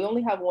love. We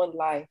only have one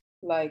life.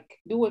 Like,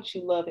 do what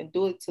you love and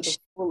do it to the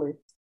fullest.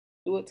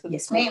 Do it to the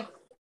fullest. Ma'am.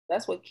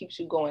 That's what keeps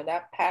you going.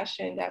 That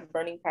passion, that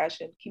burning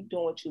passion, keep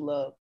doing what you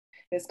love.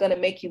 It's going to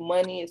make you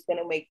money. It's going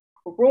to make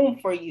room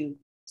for you.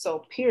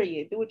 So,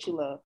 period. Do what you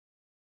love.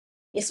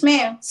 Yes,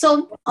 ma'am.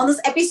 So on this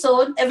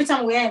episode, every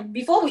time we end,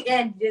 before we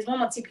end, there's one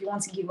more tip you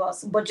want to give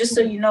us. But just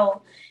so you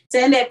know, to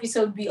end the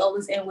episode, we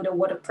always end with a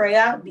word of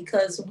prayer,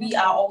 because we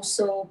are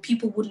also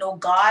people who know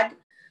God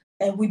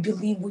and we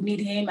believe we need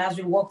him as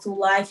we walk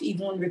through life,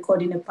 even when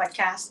recording a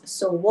podcast.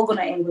 So we're going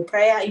to end with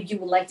prayer. If you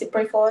would like to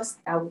pray for us,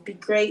 that would be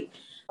great.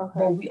 Okay.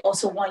 But we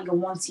also want your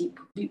one tip,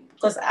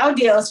 because how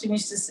dare us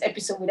finish this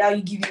episode without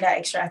you giving that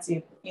extra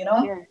tip,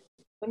 Yeah.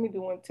 Let me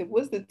do one tip.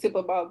 What's the tip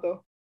about,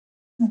 though?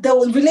 The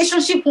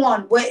relationship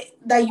one I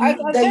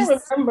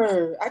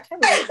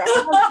can't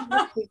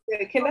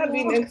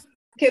remember.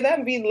 Can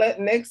that be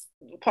next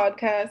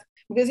podcast?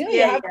 Because you know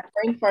you have a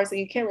brain fart, so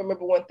you can't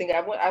remember one thing.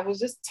 I was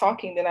just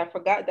talking, then I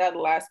forgot that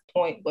last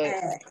point. But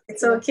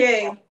it's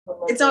okay.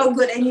 It's all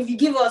good. And if you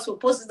give us, we'll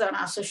post it on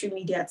our social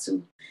media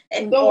too.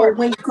 And don't or worry.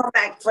 when you come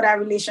back for that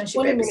relationship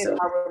 20 episode. minutes,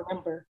 I'll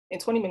remember. In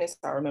 20 minutes,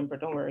 I'll remember.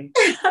 Don't worry.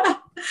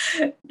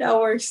 That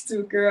works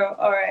too, girl.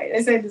 All right,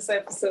 let's end this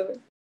episode.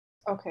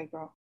 Okay,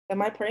 girl.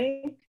 Am I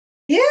praying?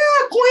 Yeah,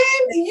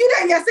 Queen. You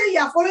know, you're saying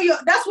you're following your.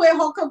 That's where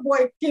Hawker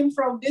Boy came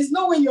from. There's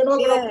no way you're not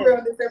gonna pray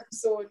on this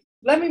episode.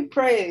 Let me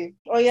pray.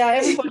 Oh yeah,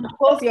 everybody,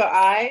 close your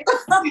eyes.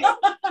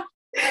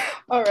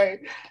 All right.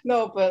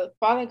 No, but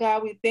Father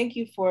God, we thank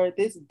you for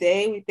this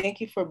day. We thank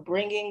you for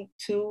bringing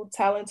two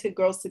talented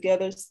girls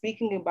together,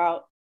 speaking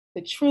about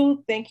the truth.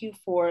 Thank you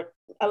for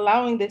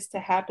allowing this to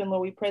happen,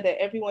 Lord. We pray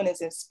that everyone is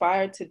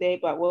inspired today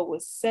by what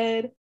was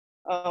said.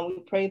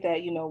 We pray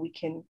that, we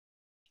can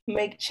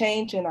make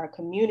change in our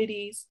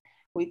communities.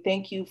 We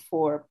thank you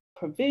for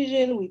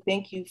provision. We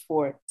thank you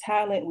for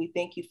talent. We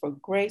thank you for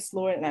grace,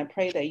 Lord. And I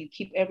pray that you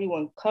keep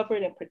everyone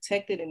covered and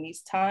protected in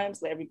these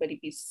times. Let everybody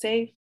be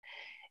safe.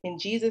 In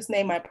Jesus'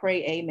 name I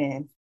pray,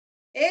 amen.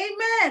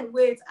 Amen.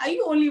 Wait, are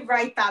you only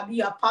writer,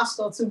 be a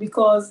pastor too?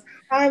 Because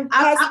I'm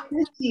Pastor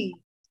Ricky.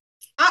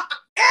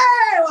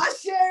 Hey,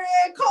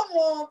 Washere, come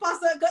on,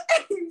 Pastor.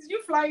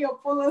 You fly your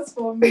followers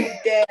for me,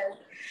 girl.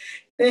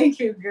 Thank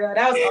you, girl.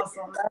 That was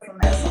awesome. That was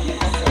an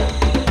awesome episode.